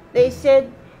Cruz. They said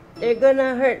they're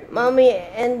gonna hurt Mommy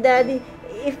and Daddy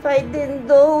if I didn't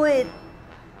do it.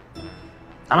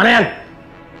 Tama na yan!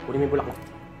 Kunin mo yung bulaklak.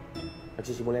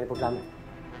 Nagsisimula na yung programa.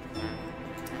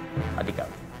 At ikaw,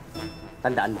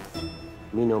 tandaan mo,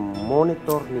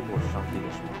 minomonitor ni boss ang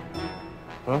kilos mo.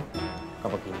 Huh?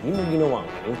 Kapag hindi mo ginawa ang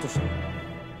inutos mo,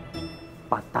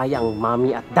 patay ang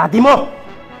mami at daddy mo!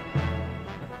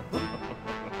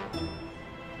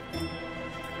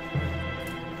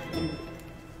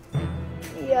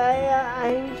 Yaya,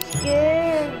 I'm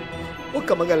scared. Huwag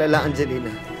ka mag-alala, Angelina.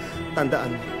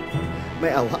 Tandaan mo, may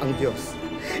awa ang Diyos.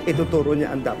 Ituturo niya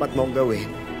ang dapat mong gawin.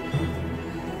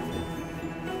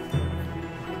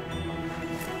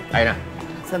 Ay na.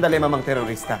 Sandali, mamang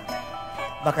terorista.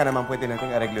 Baka naman pwede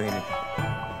nating aregluhin ito.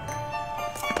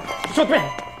 Shoot me!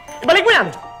 Ibalik mo yan!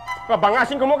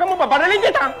 Pabangasin ko mo pabaralin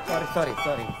kita! Sorry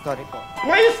po.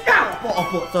 Mayos ka!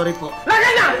 Opo, sorry po.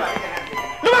 Lagay na!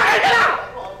 Lumakay ka na!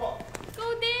 Go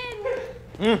din!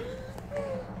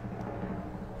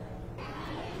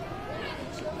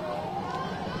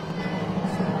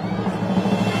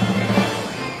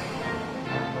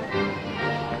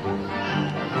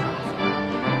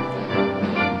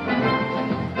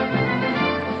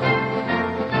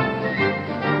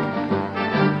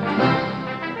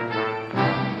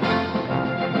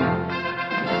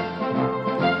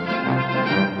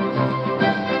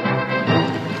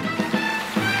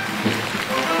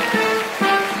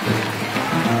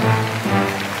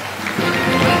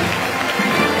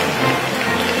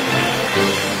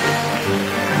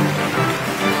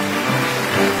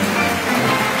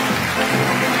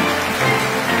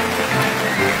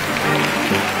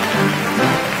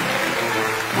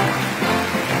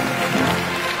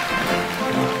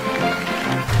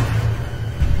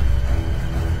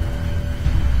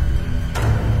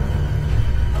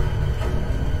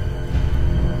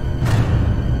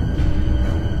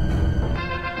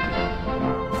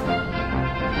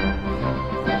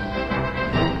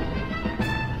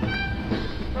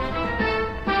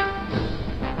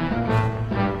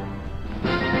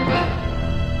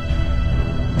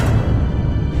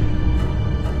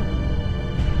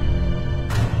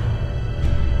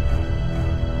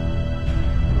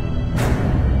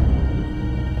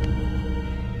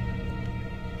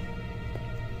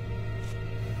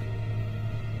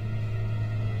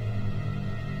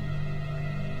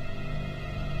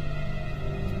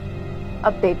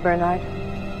 Update, Bernard.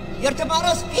 You're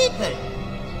tomorrow's people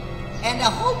and the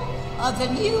hope of the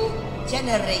new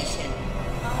generation.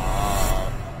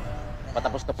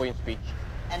 Patapos na po yung speech.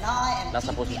 And I am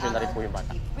Nasa posisyon na rin po yung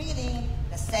bata. breathing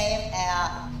the same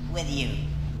air with you.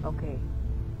 Okay.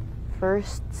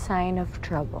 First sign of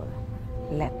trouble.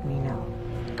 Let me know.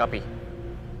 Copy.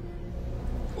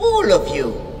 All of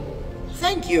you.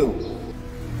 Thank you.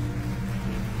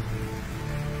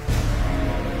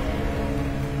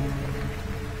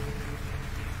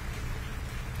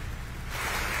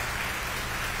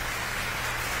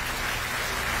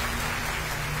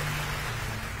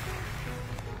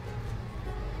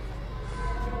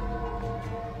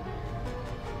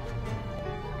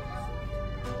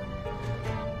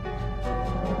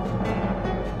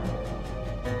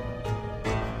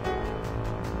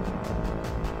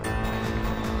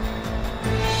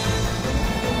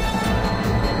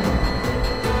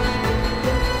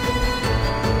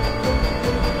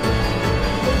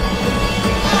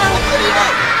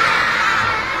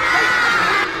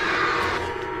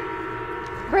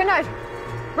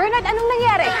 Bernard, anong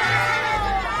nangyari?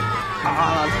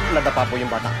 Nadapa po yung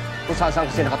bata. Kung saan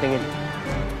kasi nakatingin.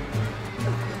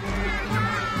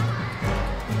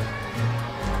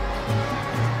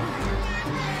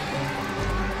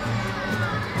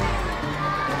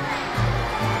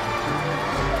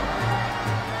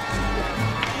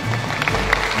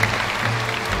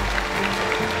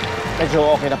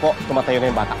 Medyo okay na po. Tumatayo na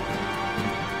yung bata.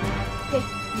 Okay.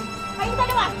 Kayong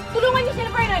dalawa, tulungan niyo sila,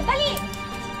 Bernard. Dali!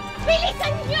 Bilisan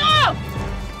niyo!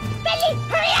 Dali!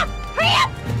 Hurry up! Hurry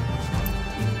up!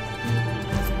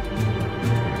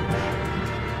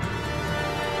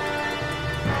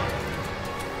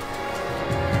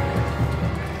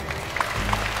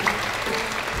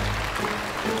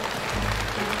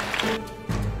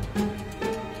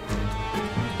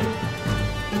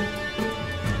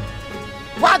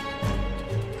 What?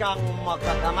 Kang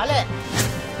magkakamali.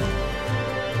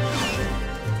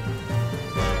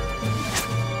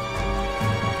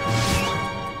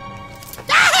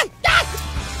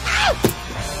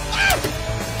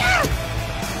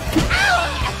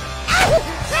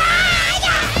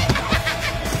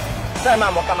 Sir,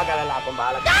 ma'am, huwag ka mag-alala akong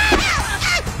bahala.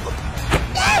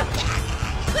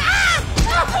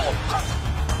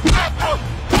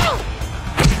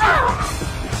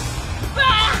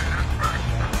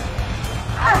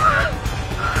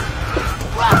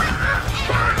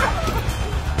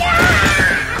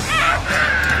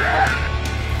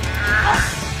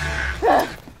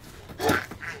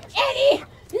 Any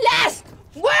last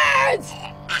words?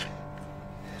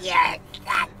 Yes,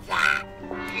 that's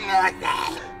music.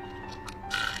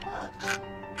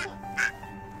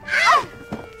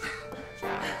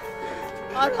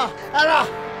 Ano?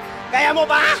 Kaya mo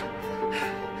ba?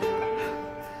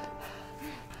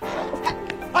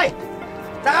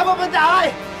 Saan ka pupunta, hoy?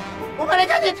 Bumalik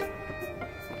ka dito!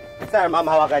 Sir, ma'am,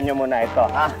 hawakan niyo muna ito,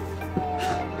 ha?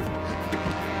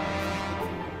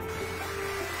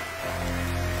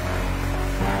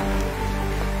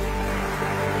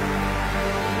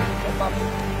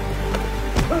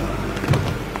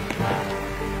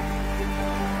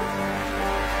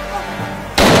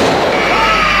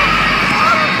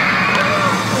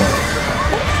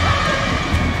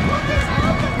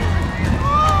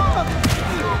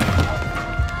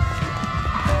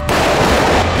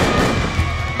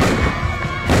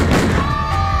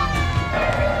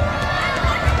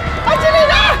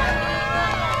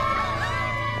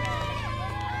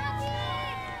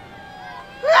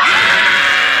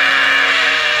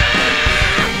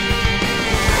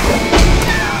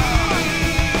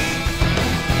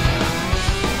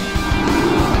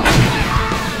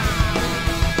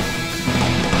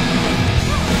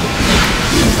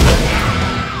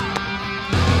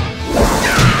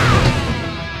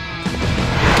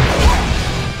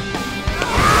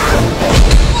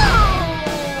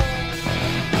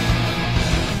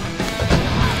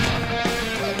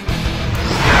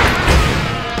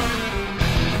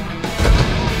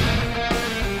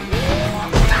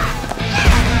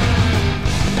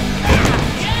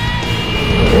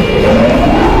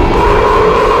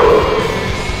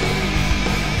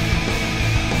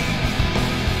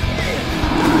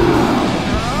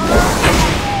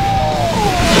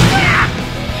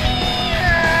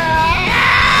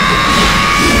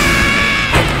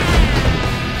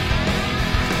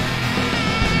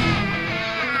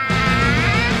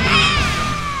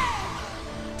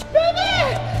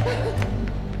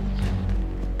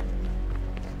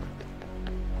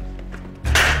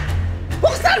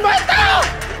 Buksan mo ito!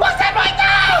 Buksan mo ito!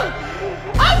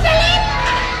 Angelina!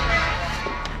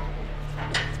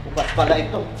 Ubat pala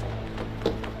ito.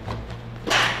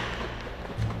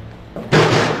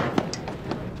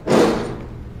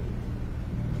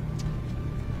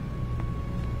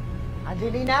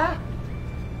 Angelina?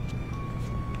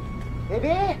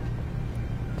 Baby?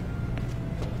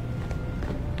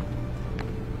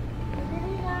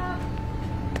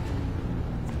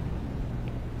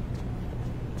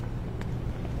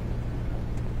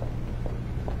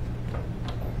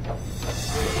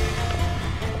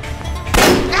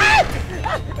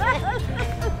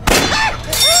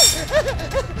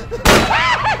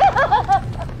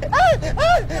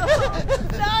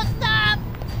 Don't stop!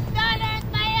 Don't hurt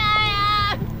my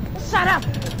Yaya! Shut up!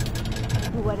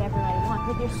 Do whatever I want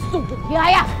with your stupid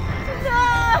Yaya!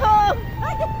 No!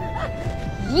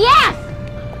 Yes!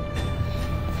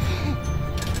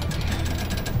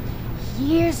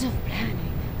 Years of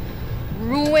planning,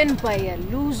 ruined by a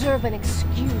loser of an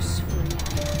excuse for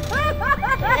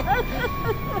Yaya.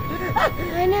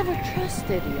 I never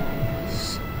trusted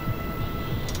Yayas.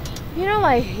 You know,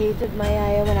 I hated my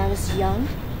Yaya when I was young.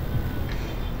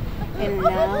 And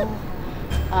now,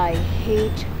 I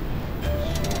hate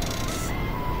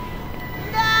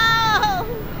No!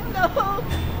 No!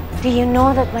 Do you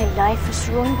know that my life was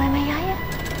ruined by my Yaya?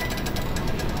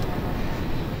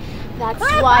 That's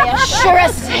why I sure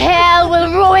as hell will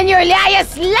ruin your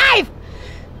Yaya's life!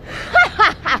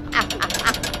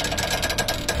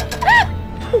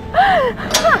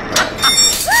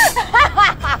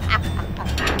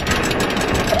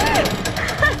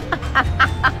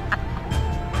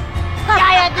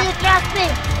 Yaya, do you trust me?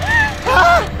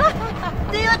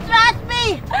 Do you trust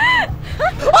me?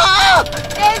 Oh!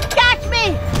 Then catch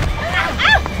me!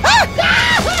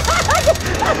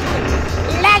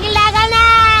 Lag-laga na!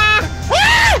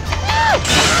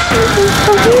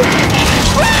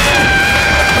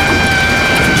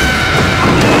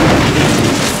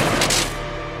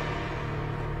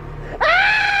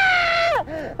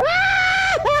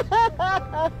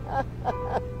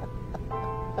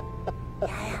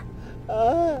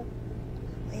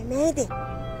 We made it.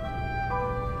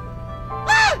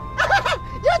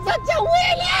 You're such a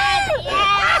winner!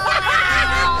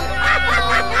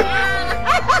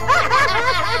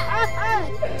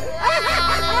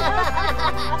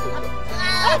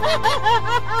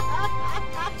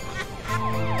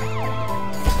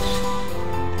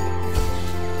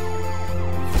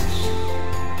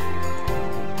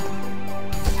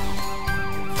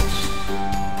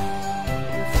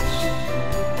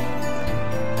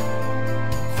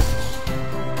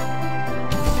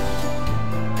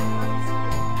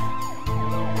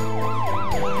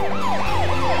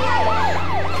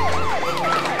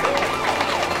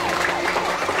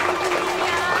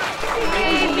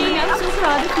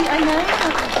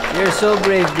 You're so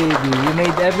brave, baby. You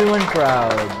made everyone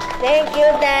proud. Thank you,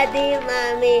 Daddy,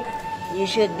 Mommy. You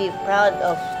should be proud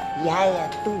of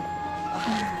Yaya, too.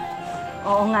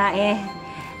 Oo nga eh.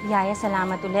 Yaya,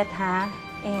 salamat ulit ha.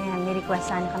 May request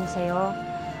sana kami sa'yo.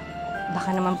 Baka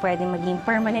naman pwede maging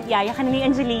permanent yaya ka na ni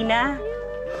Angelina.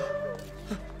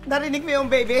 Narinig mo yung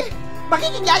baby?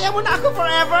 Makikiyaya mo na ako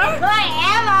forever?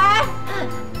 Forever?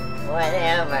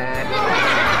 Whatever.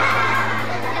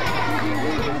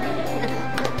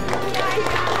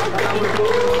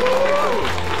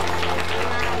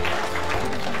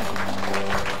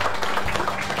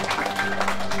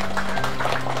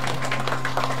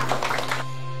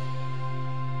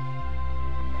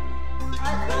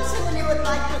 I personally would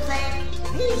like to thank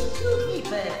these two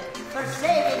people for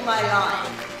saving my life.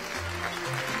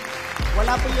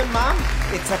 Wala po yun, ma'am.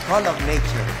 It's a call of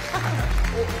nature.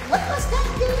 What was that,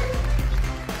 dear?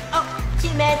 Oh, she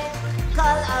meant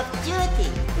Call of Duty.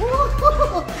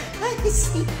 Oh, I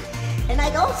see. And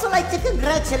I'd also like to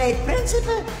congratulate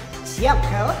Principal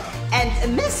Sioko and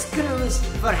Miss Cruz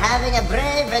for having a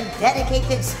brave and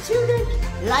dedicated student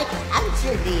like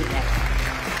Angelina.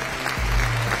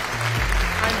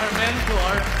 I'm her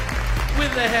mentor,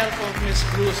 with the help of Miss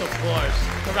Cruz, of course.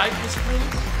 Right, Miss Cruz?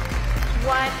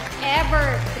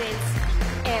 Whatever, Prince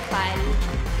Epal.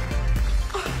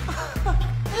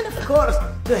 And of course,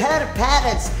 to her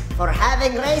parents for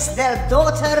having raised their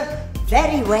daughter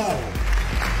very well.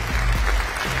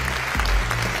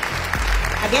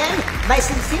 Again, my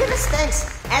sincerest thanks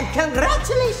and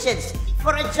congratulations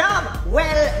for a job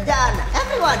well done.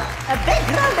 Everyone, a big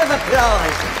round of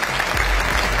applause.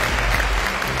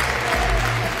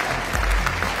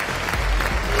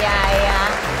 Yaya,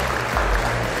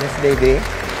 Yes, baby?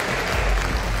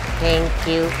 thank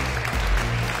you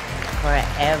for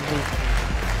everything.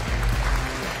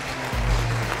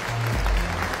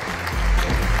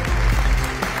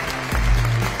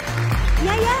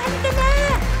 Yaya, ano ka na?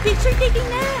 Picture taking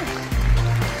na.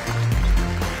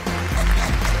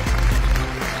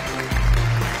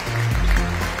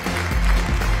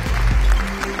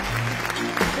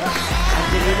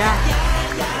 Angelina,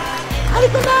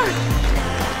 Halika na!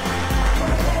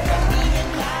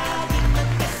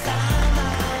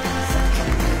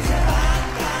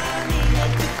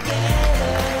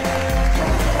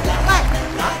 what?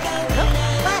 Ano?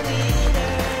 What?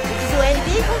 Did you do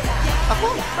anything? Ako?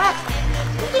 What?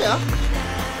 Hindi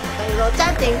I wrote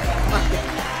something.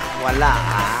 Wala,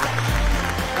 ah.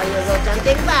 You wrote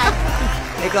something back.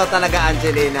 Ikaw talaga,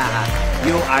 Angelina, ha?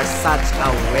 You are such a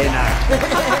winner.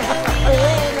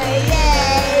 Winner,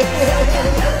 yay!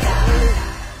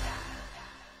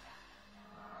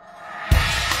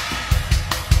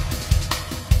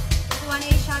 One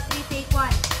A shot, 3 take 1.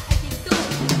 I take 2.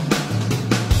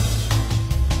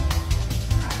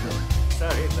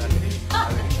 Sorry.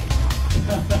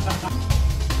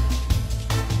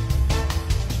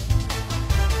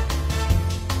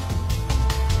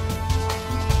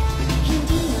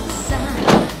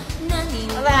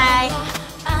 Bye-bye.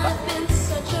 I've been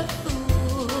such a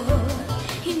fool.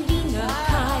 Hindi na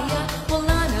kaya,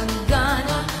 wala nang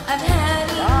gana. I've had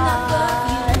enough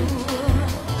of you.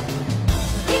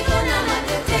 Di ko naman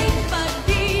na-take pag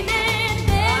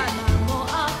dinedema mo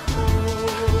ako.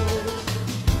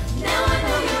 Now I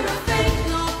know you're a fake,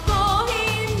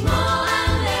 lokohin mo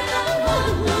ang lelo mo.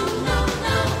 No, no,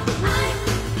 no, I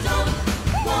don't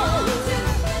want to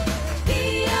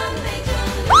be a major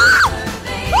loser,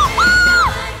 baby.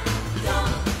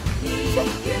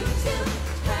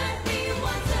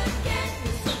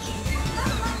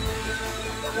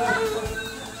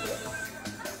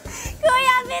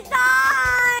 Kuya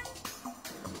Vitor!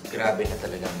 Grabe na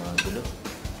talaga ang mga gulo.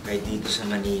 Kahit dito sa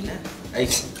Manila. Ay,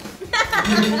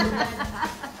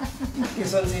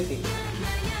 Quezon City.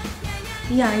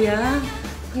 Yaya,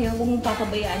 kaya huwag mong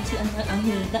papabayaan si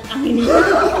Angelina.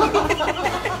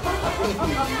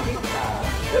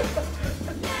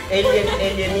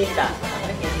 Alienita.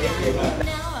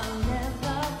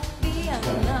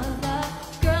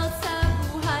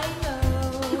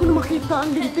 Hindi ko na makita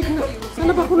ang lintik na.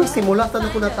 Sana ba ako nagsimula? Sana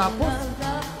ako natapos?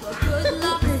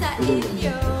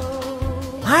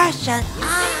 Marshall!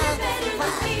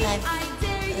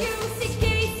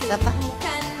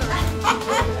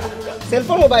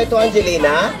 Cellphone mo ba ito,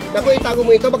 Angelina? Naku, itago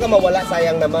mo ito, baka mawala,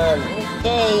 sayang naman.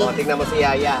 Okay. O, tingnan mo si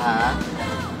Yaya, ha?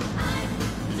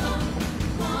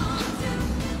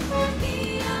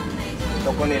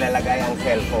 Ito ko nilalagay ang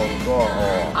cellphone ko,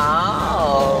 oh.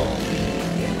 Oh.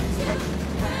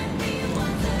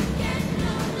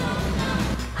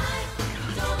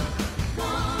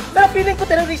 Pero feeling ko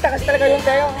terorista kasi talaga yung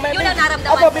tayo. Yun ang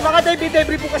naramdaman Opo, ko. may mga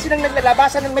debris po kasi nang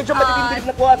naglalabasan ng medyo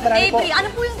matitindrip na po at marami po. Debris. Ano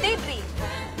po yung debris?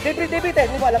 Debris,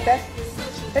 hindi mo alam, Tess?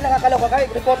 Tess, nakakalaw ka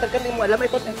reporter ka, hindi mo alam,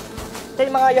 ito, Tess. Tess,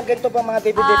 mga yung ganito pa, mga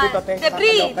debris to, Tess.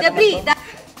 Debris.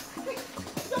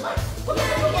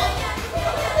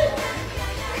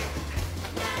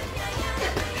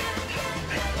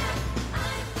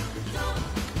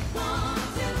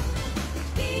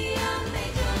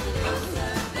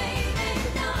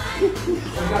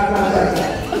 Oh,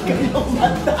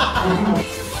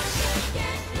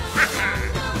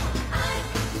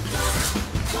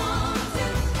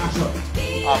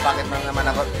 bakit man naman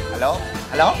ako? Hello?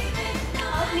 Hello?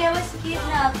 I was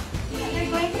kidnapped. They're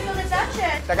going to kill the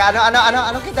Duchess. Taga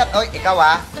ano kita? Oy,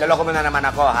 ikaw Naloko mo na naman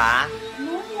ako, ha?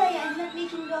 No, Yaya, I'm not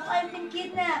making love. I've been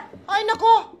kidnapped. Ay,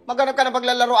 nako! Maghanap ka ng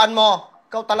paglalaruan mo.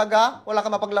 Ikaw talaga? Wala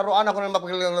ka mapaglaruan. Ako na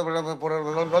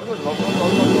mapaglaruan.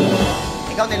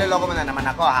 Ikaw niloloko mo na naman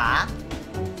ako, ha?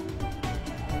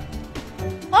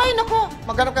 Ay, nako!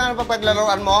 Maghanap ka ng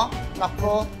paglaruan mo.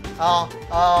 Nako.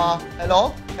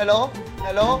 Hello? Hello?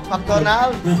 Hello?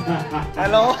 McDonald?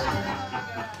 Hello?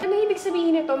 Ano ibig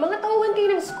sabihin nito? Mga tauhan kayo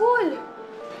ng school.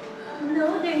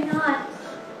 No, they're not.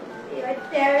 They are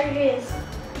terrorists.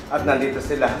 At nandito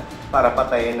sila para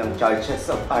patayin ng charges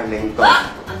of Arlington.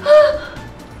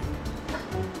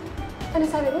 Ano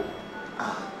sabi mo?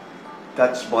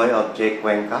 Dutch boy of Jake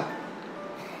Cuenca.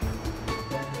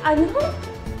 Ano?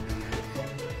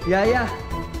 Yaya,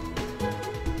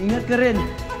 ingat ka rin.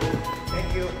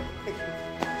 Thank you.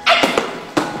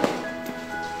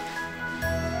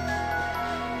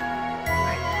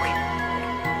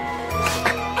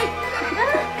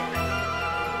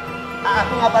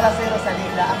 Ako nga pala si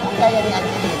Rosalinda. Ako ang yaya ni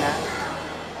Angelina.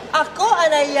 Ako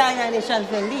ang yaya ni San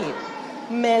Felipe.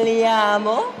 Me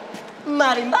llamo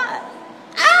Marimar.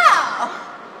 Ow!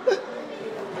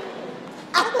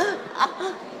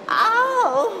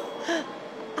 Ow!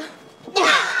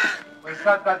 Wait,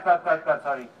 cut,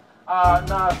 sorry.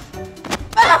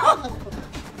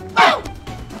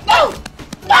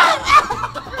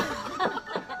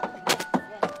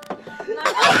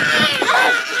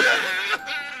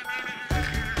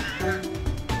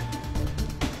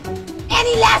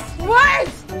 Any last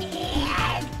words?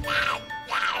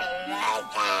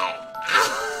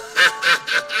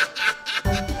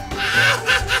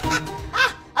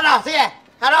 Ano? Sige!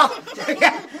 Ano?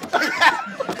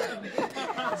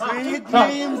 Sweet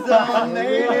dreams of a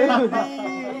native